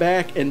coming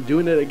back and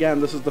doing it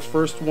again. This is the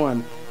first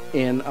one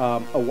in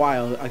a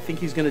while. I think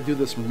he's going to do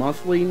this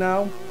monthly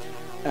now.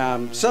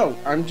 So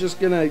I'm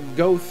just going to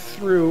go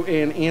through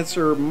and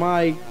answer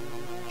my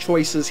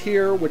choices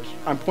here, which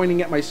I'm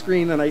pointing at my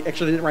screen, and I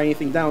actually didn't write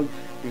anything down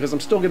because I'm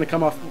still going to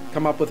come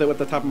up with it at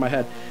the top of my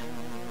head.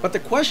 But the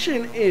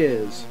question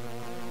is,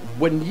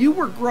 when you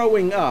were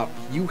growing up,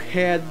 you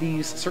had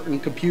these certain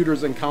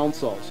computers and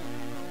consoles,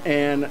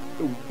 and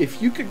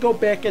if you could go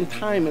back in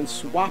time and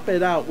swap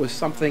it out with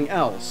something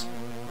else,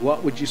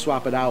 what would you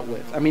swap it out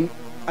with? I mean,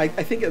 I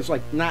think it was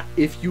like, not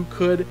if you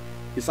could,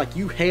 it's like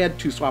you had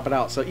to swap it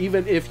out. So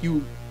even if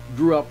you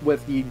grew up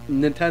with the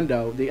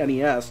Nintendo, the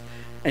NES,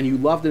 and you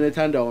loved the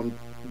Nintendo, and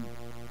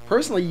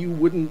personally you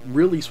wouldn't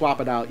really swap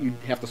it out, you'd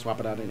have to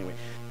swap it out anyway.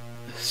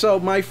 So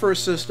my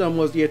first system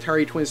was the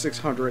Atari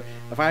 2600.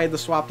 If I had to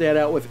swap that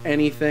out with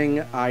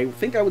anything, I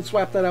think I would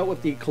swap that out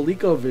with the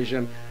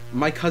ColecoVision.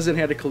 My cousin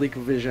had a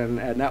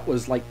ColecoVision, and that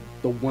was like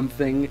the one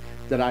thing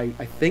that I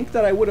think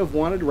that I would have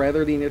wanted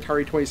rather than the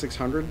Atari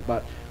 2600,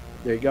 but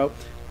there you go.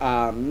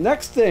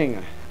 Next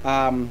thing,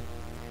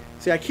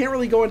 see, I can't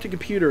really go into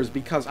computers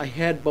because I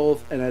had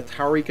both an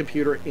Atari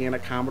computer and a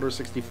Commodore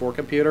 64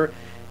 computer,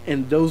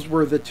 and those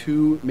were the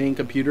two main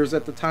computers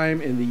at the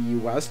time in the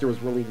US. There was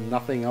really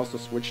nothing else to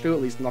switch to,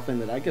 at least nothing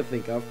that I could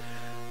think of.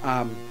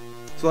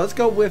 So let's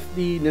go with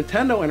the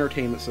Nintendo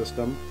Entertainment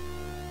System,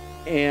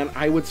 and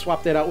I would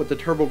swap that out with the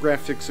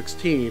TurboGrafx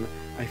 16.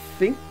 I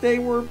think they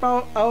were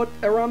about out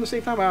around the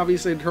same time.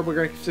 Obviously, the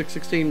TurboGrafx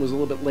 16 was a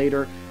little bit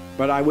later,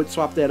 but I would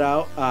swap that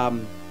out.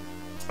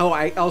 Oh,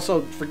 I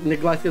also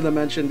neglected to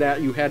mention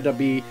that you had to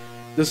be,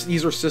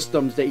 these are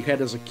systems that you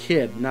had as a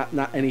kid,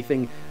 not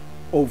anything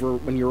over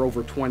when you're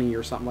over 20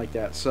 or something like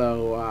that.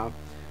 So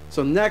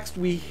so next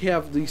we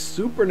have the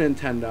Super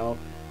Nintendo.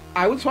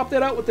 I would swap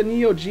that out with the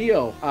Neo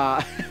Geo.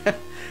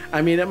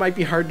 I mean, it might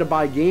be hard to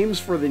buy games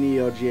for the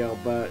Neo Geo,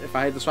 but if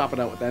I had to swap it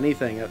out with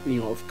anything,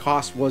 you know, if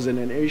cost wasn't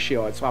an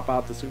issue, I'd swap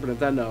out the Super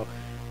Nintendo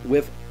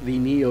with the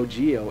Neo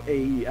Geo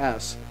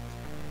AES.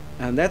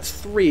 And that's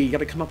 3. You got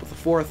to come up with a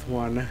 4th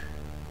one.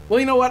 Well,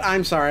 you know what?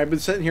 I'm sorry. I've been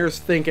sitting here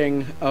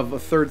thinking of a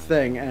 3rd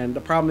thing, and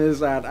the problem is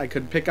that I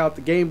could pick out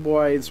the Game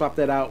Boy and swap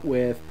that out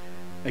with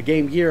a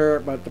Game Gear,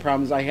 but the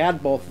problem is I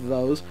had both of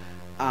those.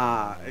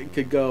 It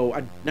could go...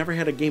 I never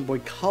had a Game Boy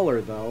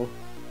Color, though.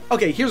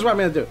 Okay, here's what I'm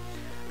going to do.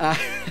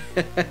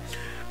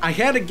 I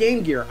had a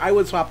Game Gear. I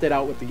would swap that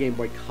out with the Game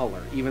Boy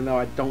Color, even though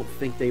I don't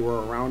think they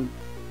were around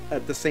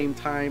at the same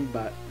time,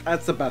 but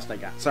that's the best I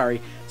got. Sorry,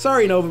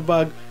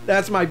 Novabug.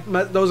 That's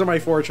those are my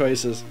 4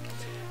 choices.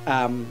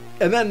 And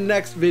then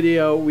next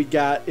video we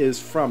got is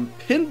from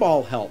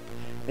Pinball Help,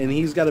 and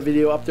he's got a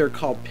video up there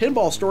called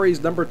Pinball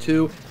Stories Number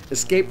 2: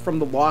 Escape from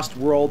the Lost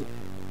World.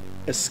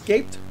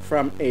 Escaped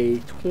from a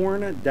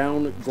torn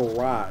down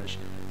garage.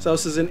 So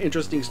this is an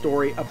interesting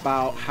story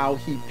about how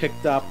he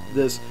picked up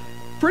this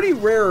pretty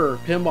rare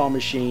pinball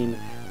machine,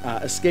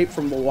 escaped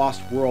from the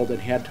lost world, and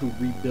had to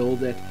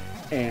rebuild it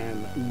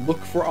and look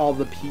for all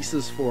the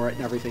pieces for it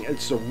and everything.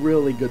 It's a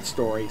really good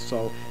story,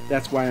 so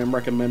that's why I'm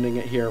recommending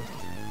it here.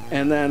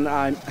 And then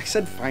I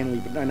said finally,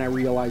 but then I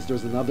realized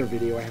there's another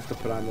video I have to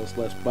put on this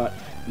list. But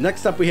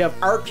next up we have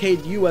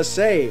Arcade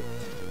USA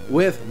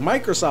with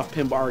Microsoft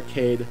Pinball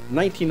Arcade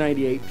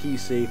 1998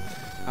 PC.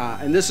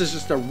 And this is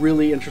just a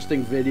really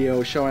interesting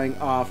video showing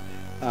off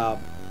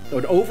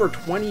an over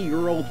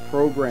 20-year-old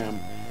program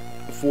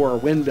for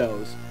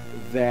Windows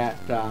that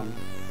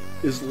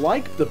is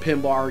like the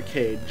Pinball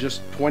Arcade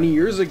just 20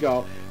 years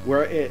ago,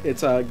 where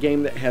it's a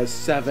game that has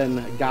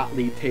 7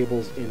 Gottlieb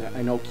tables in it.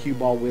 I know Cue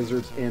Ball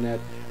Wizards in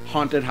it,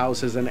 haunted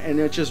houses, and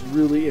it's just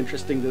really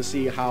interesting to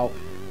see how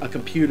a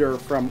computer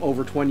from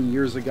over 20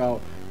 years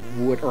ago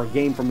would, or a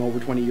game from over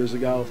 20 years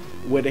ago,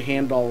 would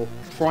handle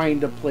trying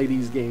to play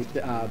these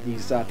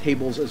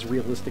tables as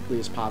realistically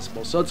as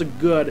possible. So it's a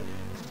good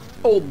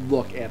old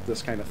look at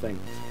this kind of thing.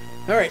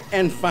 All right,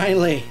 and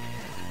finally,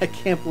 I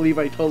can't believe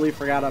I totally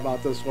forgot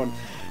about this one.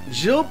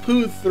 Jill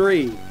Poo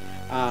 3.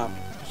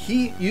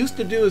 He used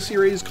to do a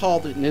series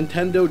called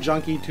Nintendo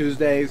Junkie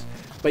Tuesdays,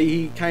 but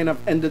he kind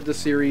of ended the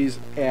series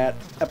at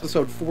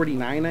episode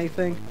 49, I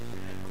think.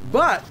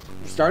 But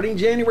starting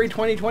January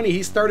 2020,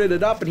 he started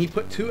it up and he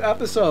put 2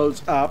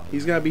 episodes up.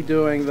 He's going to be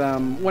doing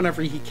them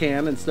whenever he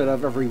can instead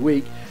of every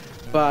week.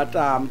 But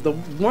the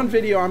one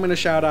video I'm going to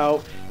shout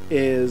out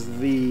is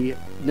the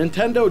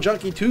Nintendo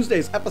Junkie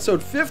Tuesdays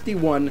episode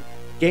 51,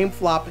 Game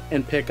Flop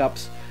and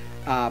Pickups.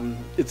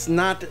 It's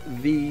not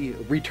the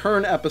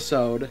return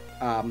episode,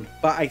 but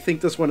I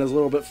think this one is a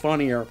little bit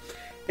funnier.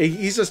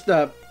 He just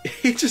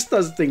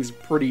does things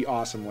pretty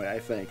awesomely, I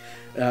think.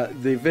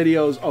 The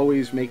videos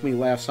always make me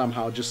laugh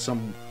somehow, just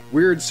some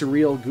weird,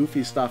 surreal,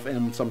 goofy stuff in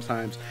them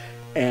sometimes.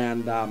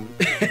 And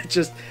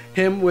just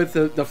him with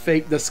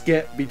the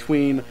skit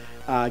between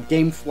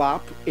Game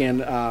Flop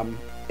and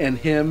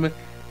him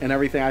and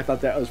everything. I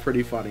thought that was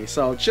pretty funny.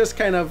 So just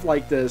kind of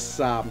like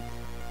this,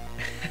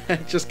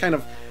 just kind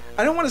of,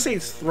 I don't want to say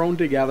it's thrown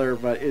together,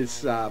 but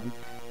it's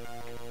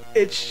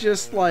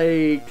just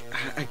like,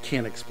 I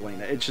can't explain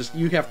it. It's just,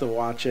 you have to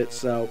watch it.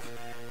 So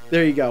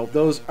there you go.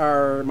 Those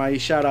are my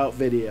shout out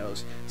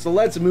videos. So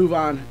let's move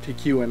on to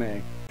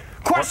Q&A.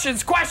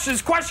 Questions,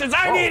 questions, questions.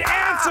 I need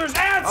answers,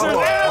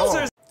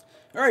 answers.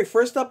 All right,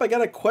 first up, I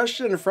got a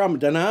question from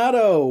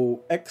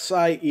Donato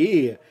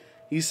XIE.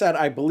 He said,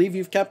 I believe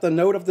you've kept a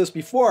note of this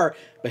before,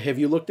 but have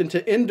you looked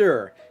into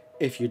Ender?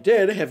 If you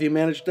did, have you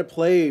managed to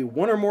play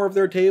one or more of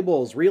their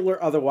tables, real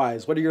or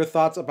otherwise? What are your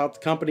thoughts about the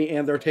company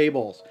and their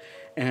tables?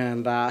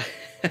 And I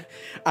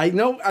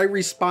know I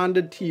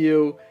responded to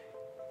you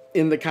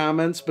in the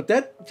comments, but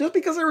that just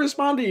because I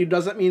responded to you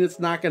doesn't mean it's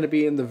not going to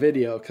be in the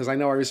video, because I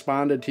know I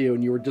responded to you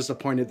and you were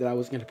disappointed that I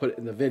was going to put it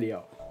in the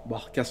video.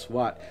 Well, guess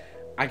what?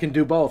 I can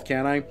do both,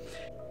 can't I?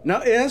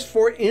 Now, as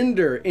for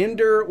Ender,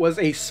 Ender was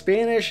a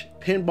Spanish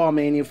pinball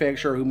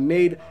manufacturer who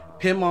made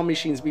pinball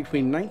machines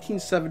between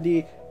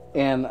 1970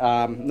 and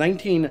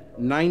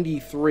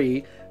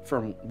 1993,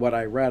 from what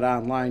I read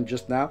online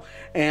just now,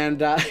 and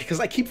because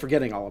I keep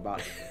forgetting all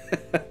about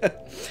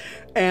it.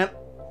 And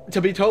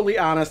to be totally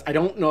honest, I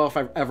don't know if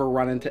I've ever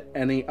run into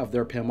any of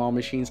their pinball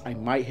machines. I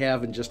might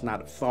have and just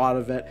not have thought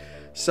of it.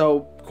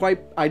 So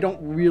I don't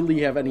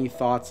really have any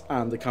thoughts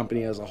on the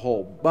company as a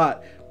whole.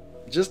 But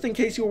just in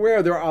case you're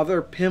aware, there are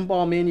other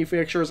pinball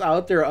manufacturers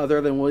out there other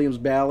than Williams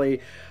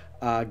Bally,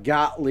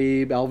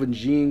 Gottlieb, Elvin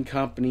Jean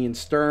Company, and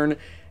Stern,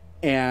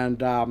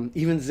 and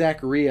even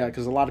Zaccaria,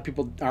 because a lot of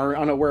people are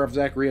unaware of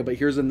Zaccaria, but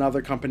here's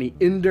another company,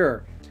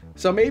 Ender.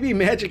 So maybe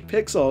Magic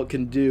Pixel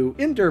can do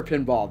Ender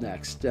pinball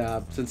next,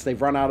 since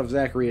they've run out of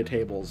Zaccaria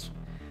tables.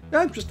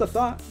 Just a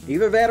thought.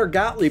 Either that or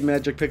Gottlieb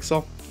Magic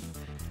Pixel.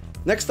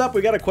 Next up,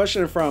 we got a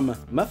question from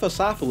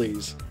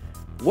Mephistopheles.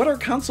 What are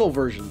console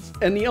versions?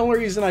 And the only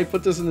reason I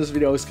put this in this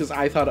video is because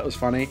I thought it was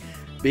funny,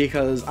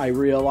 because I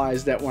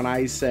realized that when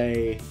I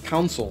say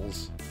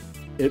consoles,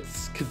 it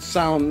could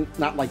sound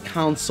not like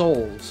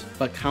consoles,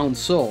 but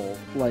console,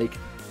 like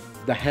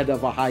the head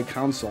of a high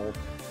console.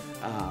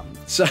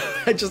 So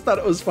I just thought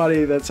it was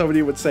funny that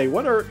somebody would say,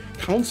 what are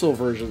console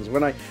versions?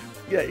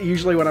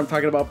 Usually when I'm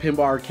talking about Pinball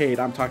Arcade,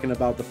 I'm talking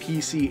about the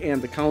PC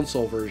and the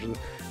console versions.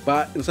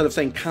 But instead of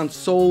saying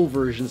console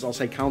versions, I'll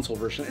say console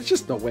version. It's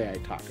just the way I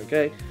talk,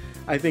 okay?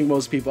 I think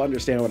most people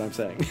understand what I'm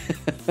saying.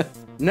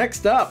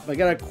 Next up, I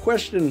got a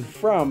question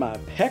from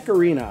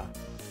Pecorina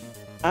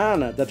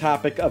on the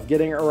topic of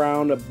getting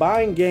around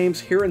buying games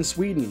here in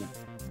Sweden,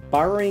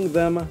 borrowing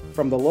them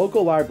from the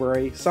local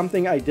library,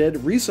 something I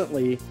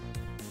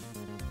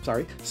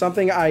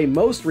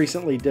most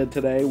recently did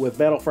today with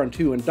Battlefront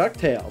 2 and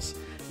DuckTales.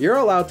 You're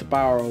allowed to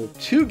borrow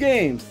 2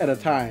 games at a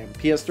time,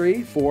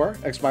 PS3, 4,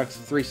 Xbox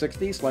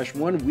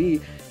 360/1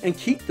 Wii, and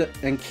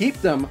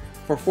keep them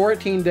for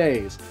 14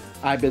 days.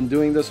 I've been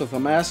doing this with a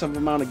massive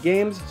amount of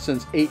games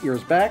since 8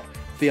 years back.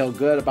 Feel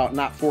good about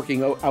not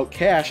forking out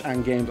cash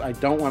on games I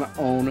don't want to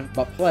own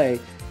but play,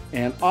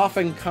 and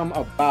often come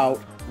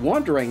about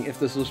wondering if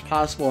this was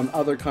possible in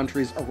other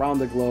countries around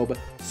the globe,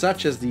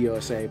 such as the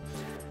USA.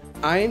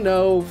 I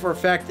know for a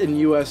fact in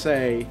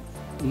USA,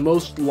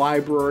 most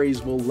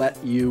libraries will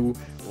let you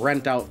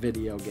rent out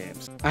video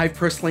games. I've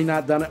personally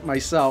not done it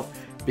myself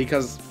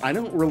because I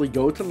don't really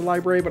go to the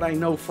library, but I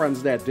know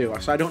friends that do.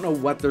 So I don't know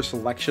what their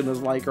selection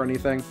is like or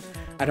anything.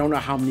 I don't know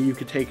how many you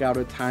could take out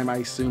at a time. I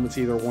assume it's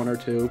either 1 or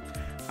 2.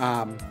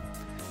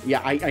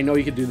 Yeah, I know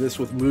you could do this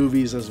with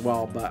movies as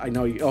well, but I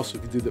know you also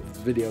could do that with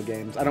video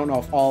games. I don't know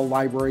if all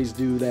libraries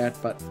do that,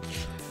 but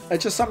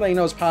it's just something I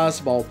know is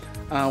possible.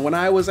 When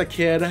I was a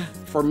kid,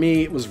 for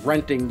me, it was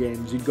renting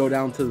games. You'd go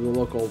down to the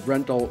local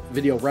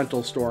video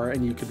rental store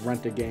and you could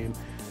rent a game.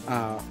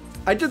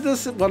 I did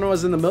this when I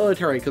was in the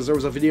military because there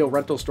was a video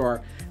rental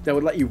store that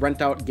would let you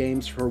rent out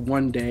games for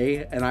one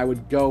day, and I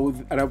would go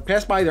and I would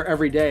pass by there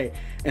every day,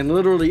 and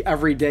literally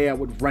every day I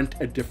would rent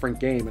a different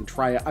game and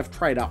try it. I've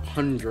tried out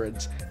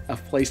hundreds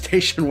of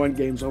PlayStation 1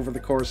 games over the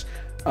course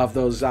of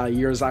those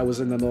years I was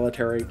in the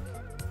military.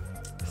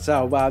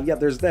 So yeah,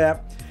 there's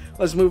that.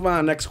 Let's move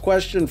on. Next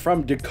question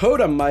from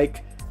Dakota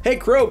Mike. Hey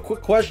Crow,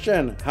 quick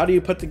question. How do you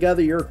put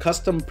together your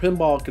custom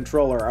pinball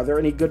controller? Are there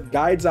any good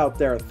guides out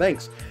there?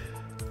 Thanks.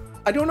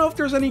 I don't know if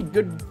there's any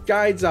good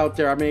guides out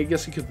there. I mean, I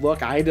guess you could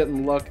look. I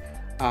didn't look.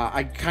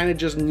 I kind of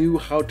just knew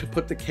how to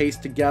put the case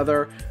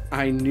together.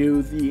 I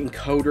knew the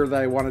encoder that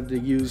I wanted to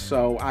use,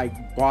 so I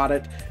bought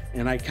it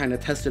and I kind of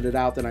tested it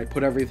out. Then I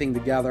put everything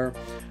together.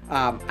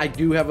 I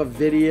do have a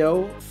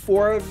video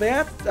for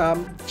that,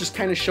 just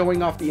kind of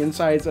showing off the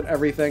insides and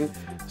everything.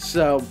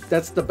 So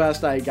that's the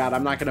best I got.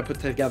 I'm not going to put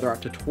together a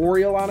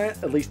tutorial on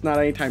it, at least not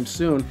anytime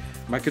soon.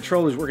 My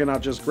controller's working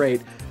out just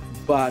great.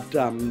 But,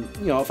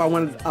 you know, if I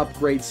wanted to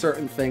upgrade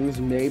certain things,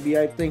 maybe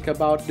I'd think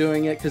about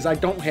doing it, because I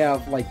don't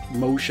have, like,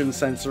 motion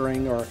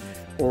censoring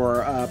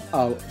or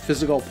a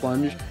physical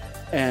plunge.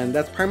 And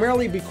that's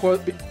primarily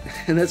because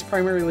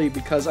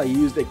I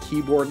used a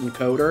keyboard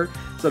encoder,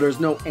 so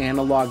there's no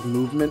analog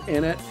movement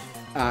in it.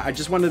 I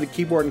just wanted a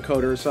keyboard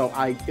encoder, so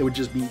it would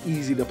just be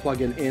easy to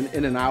plug in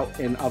and out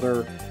in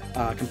other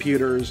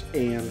computers,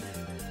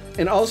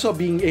 and also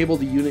being able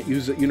to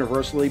use it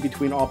universally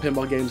between all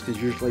pinball games,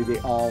 because usually they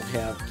all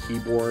have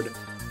keyboard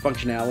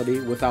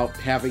functionality without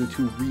having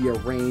to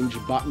rearrange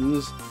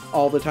buttons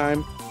all the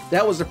time.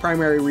 That was the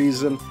primary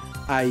reason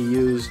I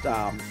used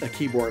a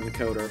keyboard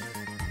encoder.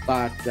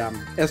 But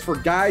as for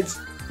guides,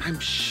 I'm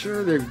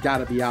sure they've got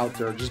to be out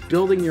there. Just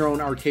building your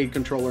own arcade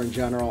controller in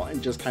general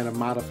and just kind of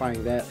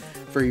modifying that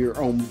for your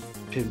own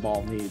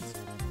pinball needs.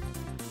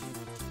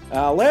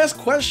 Last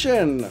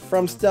question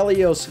from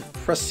Stelios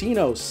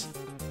Prasinos.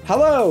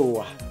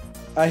 Hello!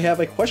 I have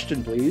a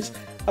question, please,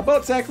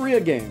 about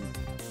Zaccaria game.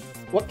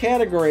 What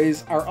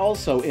categories are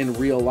also in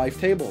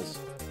real-life tables?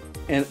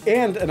 And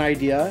an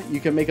idea you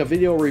can make a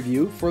video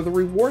review for the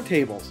reward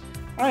tables.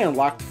 I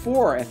unlocked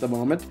 4 at the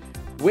moment,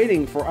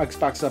 waiting for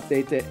Xbox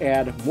Update to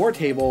add more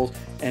tables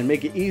and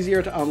make it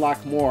easier to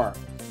unlock more.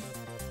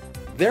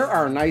 There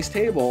are nice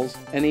tables.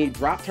 Any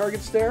drop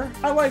targets there?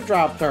 I like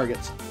drop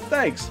targets.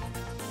 Thanks.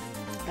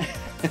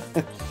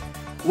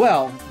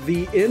 Well,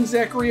 in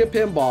Zaccaria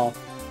Pinball,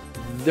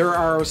 there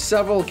are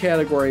several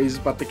categories,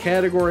 but the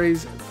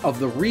categories of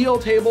the real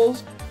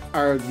tables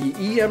are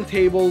the EM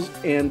tables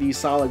and the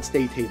solid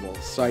state tables.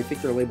 So I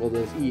think they're labeled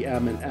as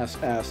EM and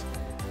SS.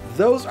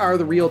 Those are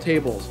the real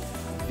tables.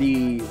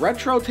 The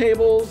retro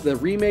tables, the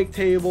remake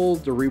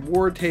tables, the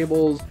reward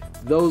tables,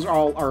 those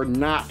all are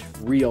not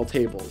real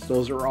tables.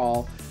 Those are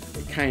all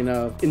kind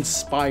of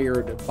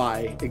inspired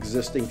by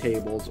existing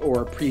tables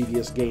or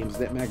previous games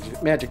that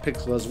Magic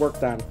Pixel has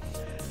worked on.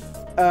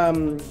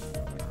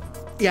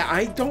 Yeah,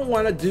 I don't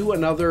want to do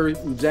another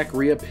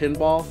Zaccaria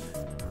Pinball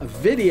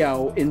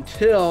video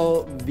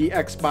until the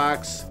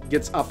Xbox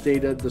gets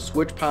updated, the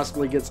Switch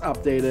possibly gets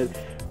updated,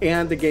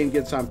 and the game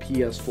gets on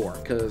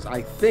PS4, because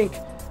I think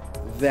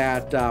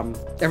that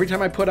every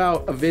time I put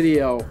out a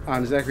video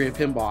on Zaccaria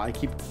Pinball, I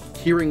keep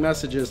hearing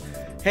messages,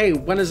 hey,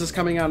 when is this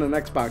coming out on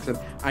Xbox? And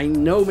I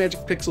know Magic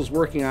Pixel's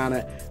working on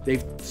it.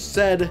 They've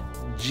said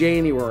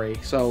January,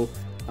 so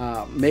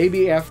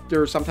maybe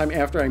sometime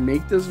after I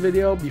make this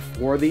video,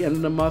 before the end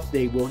of the month,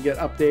 they will get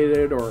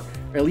updated, or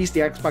at least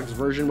the Xbox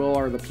version will,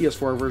 or the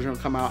PS4 version will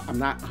come out. I'm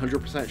not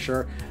 100%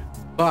 sure,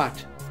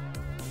 but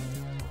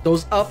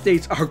those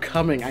updates are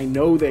coming. I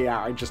know they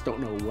are. I just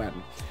don't know when.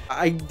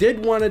 I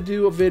did want to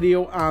do a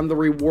video on the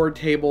reward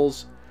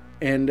tables,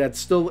 and that's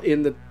still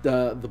in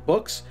the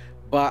books,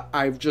 but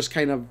I've just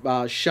kind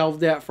of shelved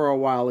that for a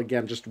while,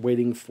 again, just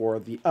waiting for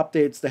the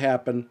updates to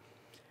happen.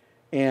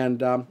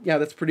 And yeah,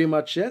 that's pretty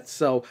much it.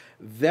 So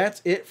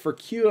that's it for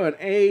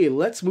Q&A.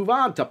 Let's move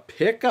on to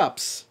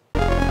pickups.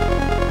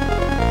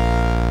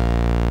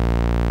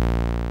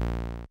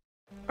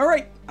 All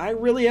right, I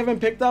really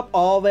haven't picked up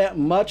all that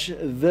much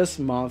this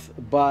month,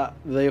 but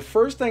the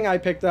first thing I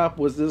picked up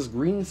was this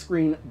green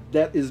screen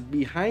that is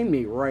behind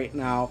me right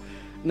now.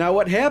 Now,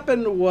 what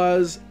happened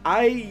was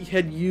I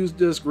had used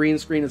this green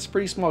screen. It's a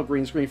pretty small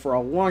green screen for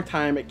a long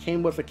time. It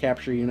came with a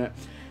capture unit.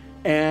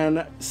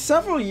 And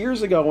several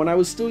years ago, when I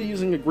was still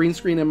using a green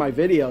screen in my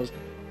videos,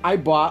 I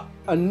bought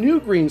a new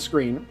green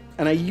screen,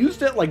 and I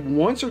used it like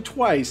once or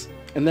twice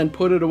and then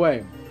put it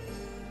away.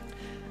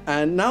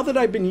 And now that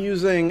I've been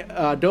using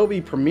Adobe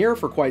Premiere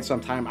for quite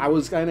some time, I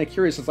was kind of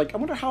curious. It's like, I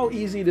wonder how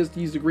easy it is to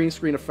use the green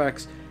screen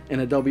effects in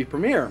Adobe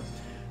Premiere.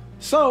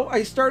 So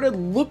I started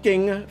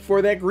looking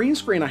for that green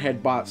screen I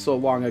had bought so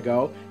long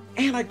ago,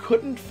 and I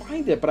couldn't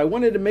find it, but I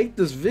wanted to make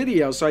this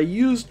video. So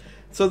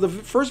the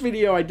first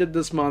video I did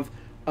this month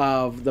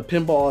of the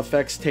Pinball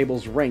Effects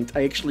Tables Ranked,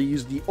 I actually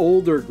used the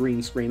older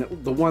green screen,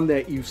 the one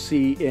that you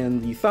see in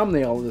the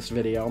thumbnail of this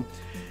video.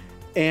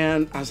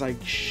 And I was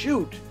like,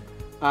 shoot,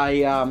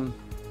 I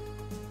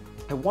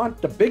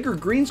want the bigger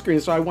green screen,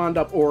 so I wound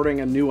up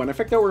ordering a new one. In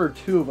fact, I ordered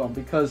 2 of them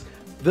because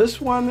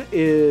This one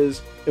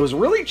it was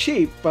really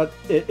cheap, but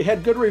it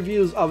had good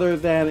reviews other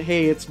than,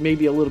 hey, it's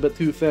maybe a little bit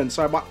too thin.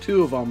 So I bought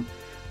 2 of them,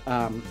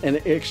 and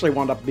it actually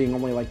wound up being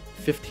only like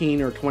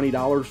 $15 or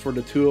 $20 for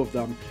the 2 of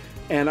them,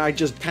 and I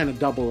just kind of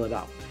double it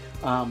up.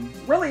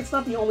 Really, it's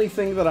not the only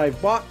thing that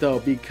I've bought though,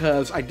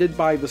 because I did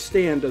buy the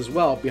stand as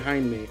well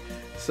behind me.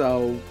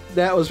 So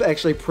that was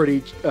actually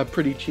a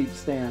pretty cheap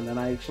stand, and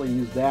I actually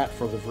used that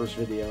for the first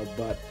video,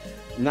 but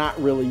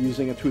not really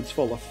using it to its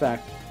full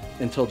effect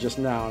until just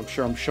now. I'm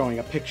sure I'm showing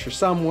a picture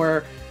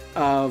somewhere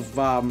of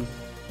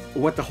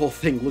what the whole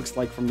thing looks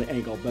like from the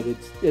angle, but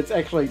it's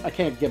actually, I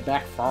can't get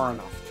back far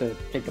enough to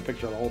take a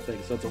picture of the whole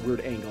thing, so it's a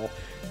weird angle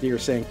that you're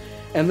seeing.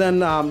 And then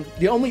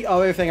the only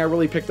other thing I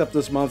really picked up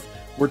this month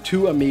were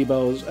 2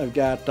 amiibos. I've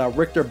got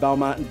Richter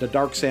Belmont and the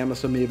Dark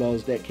Samus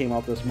amiibos that came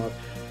out this month.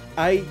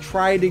 I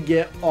try to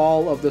get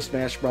all of the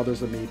Smash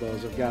Brothers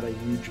amiibos. I've got a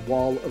huge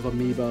wall of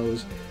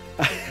amiibos.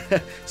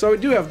 So I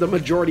do have the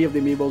majority of the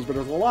amiibos, but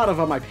there's a lot of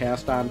them I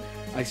passed on.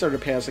 I started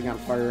passing on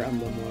Fire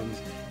Emblem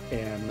ones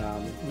and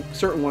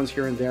certain ones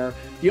here and there.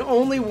 The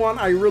only one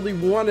I really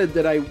wanted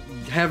that I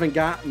haven't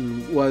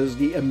gotten was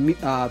the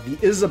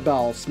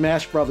Isabelle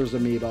Smash Brothers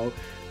amiibo,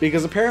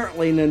 because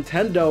apparently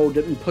Nintendo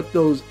didn't put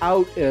those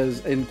out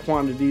as in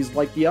quantities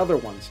like the other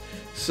ones.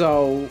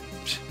 So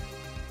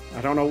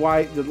I don't know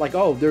why, like,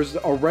 oh, there's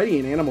already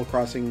an Animal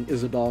Crossing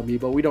Isabelle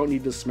amiibo, we don't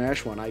need to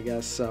Smash one, I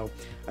guess. So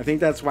I think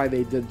that's why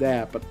they did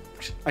that, but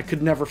I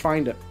could never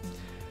find it.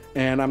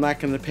 And I'm not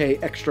going to pay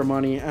extra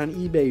money on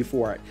eBay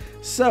for it.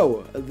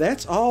 So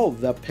that's all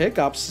the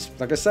pickups.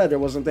 Like I said, there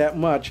wasn't that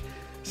much.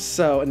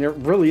 So, and there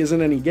really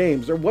isn't any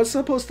games. There was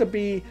supposed to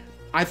be,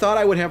 I thought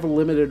I would have a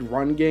limited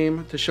run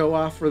game to show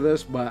off for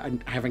this, but I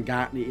haven't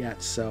gotten it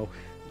yet. So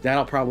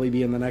that'll probably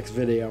be in the next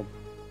video.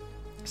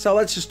 So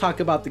let's just talk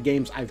about the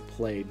games I've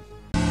played.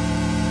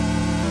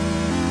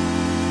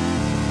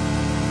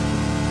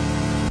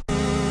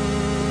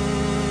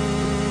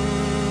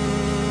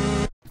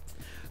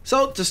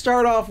 So to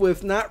start off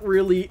with, not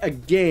really a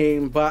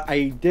game, but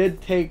I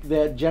did take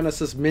that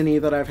Genesis Mini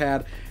that I've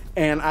had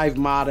and I've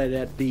modded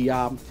it.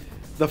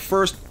 The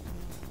first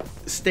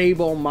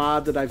stable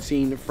mod that I've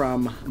seen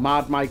from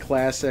Mod My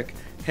Classic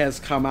has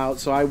come out,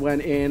 so I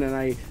went in and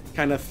I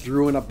kind of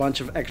threw in a bunch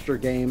of extra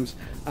games.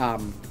 I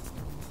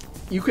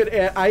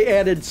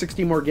added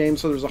 60 more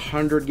games, so there's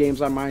 100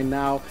 games on mine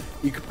now.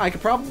 I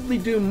could probably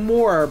do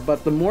more,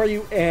 but the more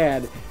you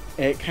add,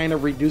 it kind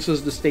of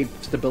reduces the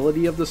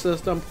stability of the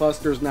system. Plus,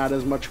 there's not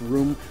as much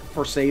room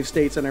for save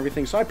states and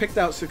everything. So I picked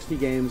out 60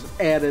 games,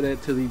 added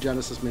it to the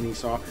Genesis Mini,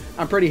 so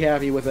I'm pretty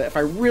happy with it. If I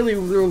really,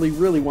 really,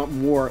 really want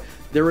more,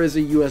 there is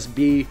a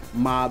USB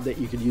mod that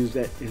you could use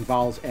that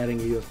involves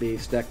adding a USB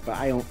stick, but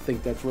I don't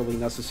think that's really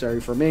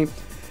necessary for me.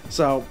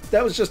 So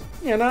that was just,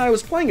 I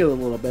was playing it a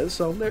little bit,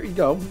 so there you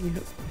go.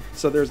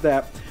 So there's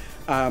that.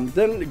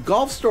 Then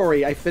Golf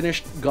Story, I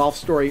finished Golf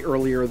Story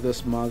earlier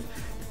this month,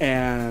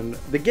 and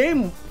the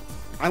game,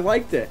 I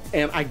liked it,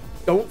 and I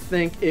don't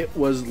think it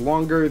was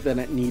longer than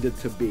it needed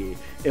to be.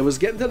 It was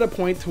getting to the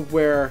point to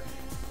where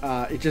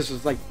it just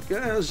was like,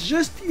 it was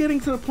just getting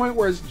to the point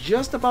where it's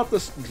just about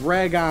to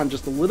drag on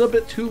just a little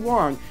bit too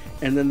long,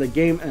 and then the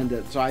game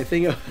ended. So I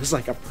think it was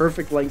like a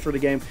perfect length for the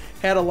game.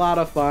 Had a lot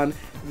of fun.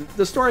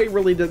 The story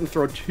really didn't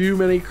throw too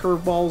many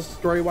curveballs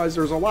story-wise.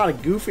 There's a lot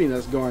of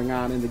goofiness going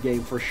on in the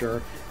game for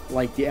sure,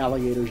 like the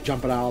alligators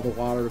jumping out of the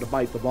water to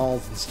bite the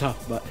balls and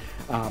stuff, but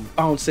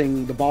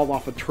bouncing the ball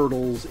off of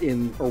turtles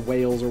or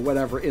whales or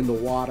whatever in the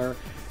water.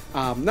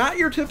 Not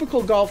your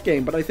typical golf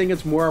game, but I think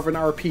it's more of an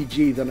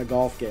RPG than a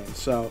golf game.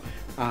 So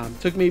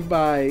took me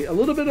by a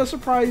little bit of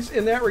surprise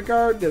in that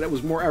regard, that it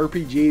was more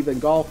RPG than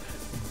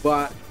golf,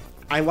 but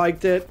I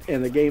liked it,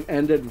 and the game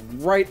ended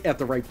right at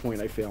the right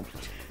point, I feel.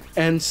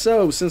 And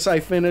so, since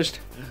I finished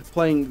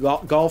playing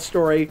Golf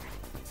Story,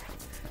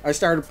 I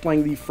started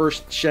playing the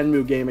first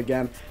Shenmue game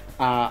again.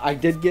 I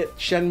did get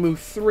Shenmue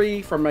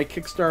 3 from my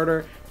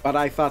Kickstarter, but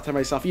I thought to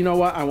myself, you know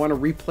what, I want to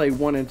replay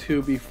 1 and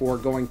 2 before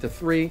going to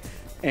 3.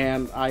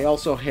 And I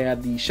also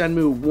had the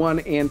Shenmue 1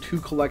 and 2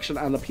 collection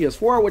on the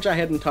PS4, which I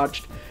hadn't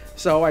touched.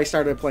 So I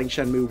started playing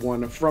Shenmue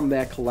 1 from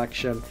that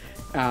collection.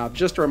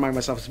 Just to remind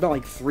myself, it's been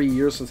like 3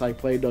 years since I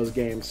played those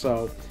games.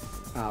 So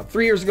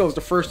 3 years ago was the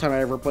first time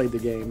I ever played the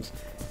games.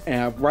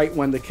 Right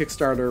when the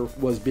Kickstarter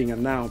was being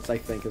announced, I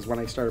think, is when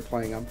I started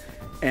playing them.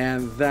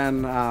 And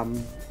then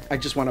I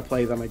just want to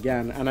play them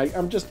again. And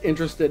I'm just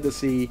interested to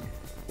see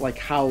like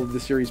how the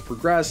series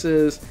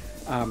progresses.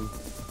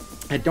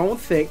 I don't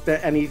think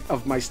that any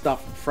of my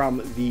stuff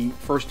from the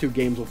first 2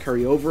 games will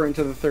carry over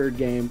into the 3rd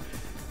game.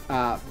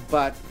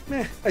 But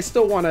I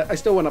still want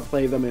to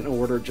play them in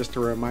order, just to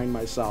remind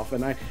myself.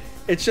 And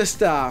it's just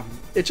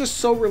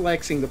so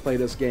relaxing to play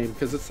this game,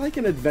 because it's like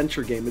an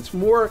adventure game. It's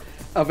more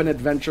of an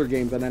adventure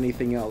game than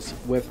anything else,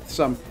 with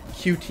some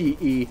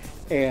QTE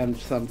and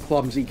some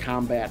clumsy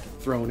combat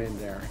thrown in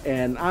there.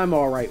 And I'm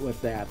all right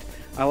with that.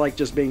 I like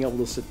just being able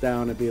to sit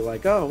down and be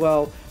like, oh,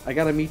 well, I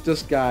gotta meet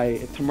this guy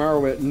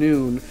tomorrow at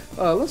noon.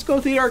 Let's go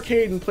to the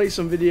arcade and play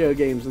some video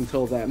games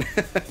until then.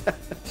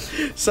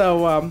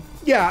 So,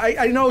 yeah,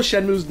 I know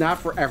Shenmue's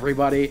not for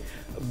everybody,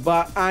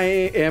 but I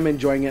am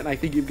enjoying it, and I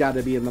think you've got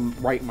to be in the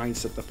right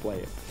mindset to play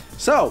it.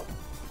 So,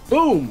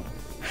 boom!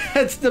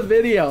 That's the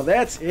video.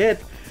 That's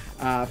it.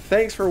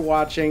 Thanks for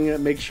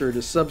watching. Make sure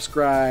to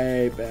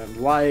subscribe and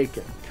like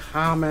and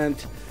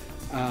comment.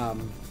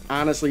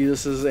 Honestly,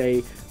 this is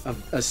a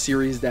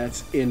series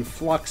that's in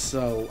flux,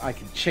 so I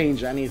can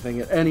change anything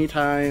at any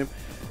time.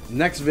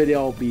 Next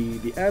video will be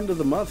the end of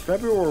the month,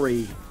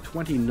 February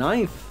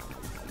 29th.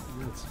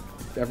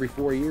 It's every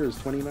 4 years,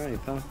 29th,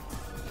 huh?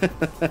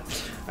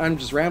 I'm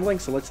just rambling,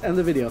 so let's end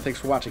the video. Thanks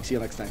for watching. See you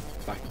next time.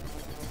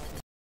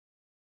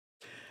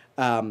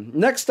 Bye.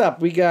 Next up,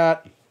 we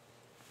got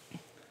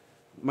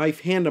my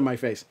hand on my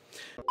face.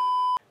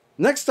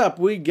 Next up,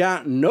 we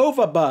got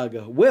Nova Bug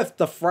with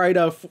the Friday.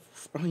 Oh,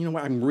 you know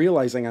what? I'm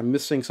realizing I'm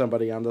missing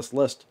somebody on this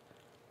list.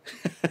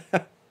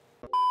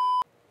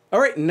 All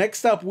right,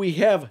 next up we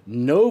have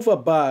Nova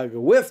Bug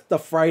with the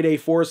Friday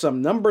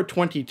foursome number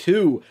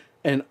 22,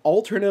 an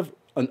alternative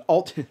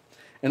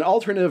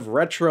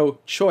retro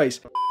choice.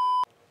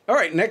 All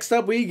right, next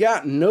up we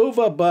got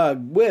Nova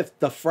Bug with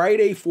the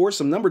Friday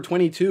foursome number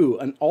 22,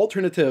 an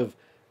alternative.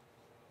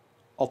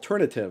 All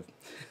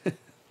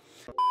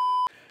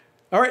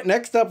right,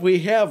 next up we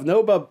have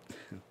Nova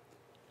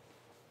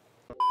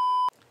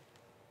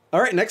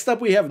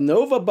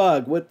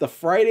Bug with the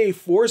Friday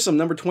foursome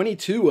number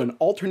 22, an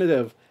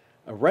alternative,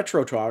 a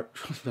retro top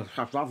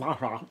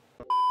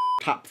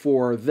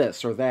for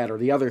this or that or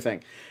the other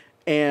thing.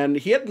 And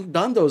he hadn't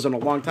done those in a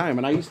long time,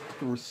 and I used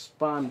to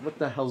respond, what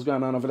the hell's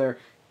going on over there?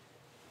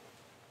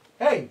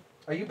 Hey,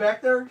 are you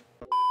back there?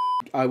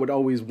 I would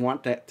always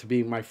want that to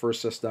be my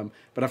first system,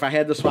 but if I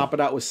had to swap it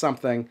out with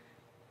something,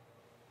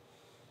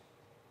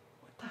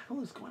 what the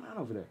hell is going on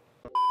over there?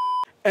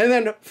 And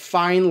then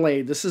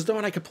finally, this is the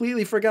one I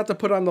completely forgot to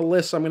put on the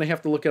list, so I'm going to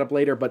have to look it up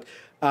later, but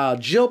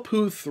Jill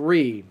Poo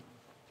 3.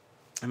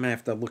 I'm going to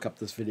have to look up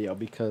this video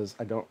because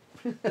I don't...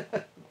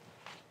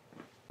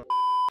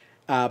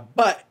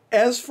 but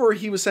as for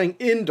he was saying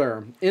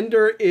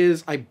Inder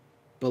is, I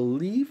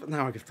believe...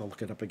 Now I have to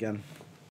look it up again.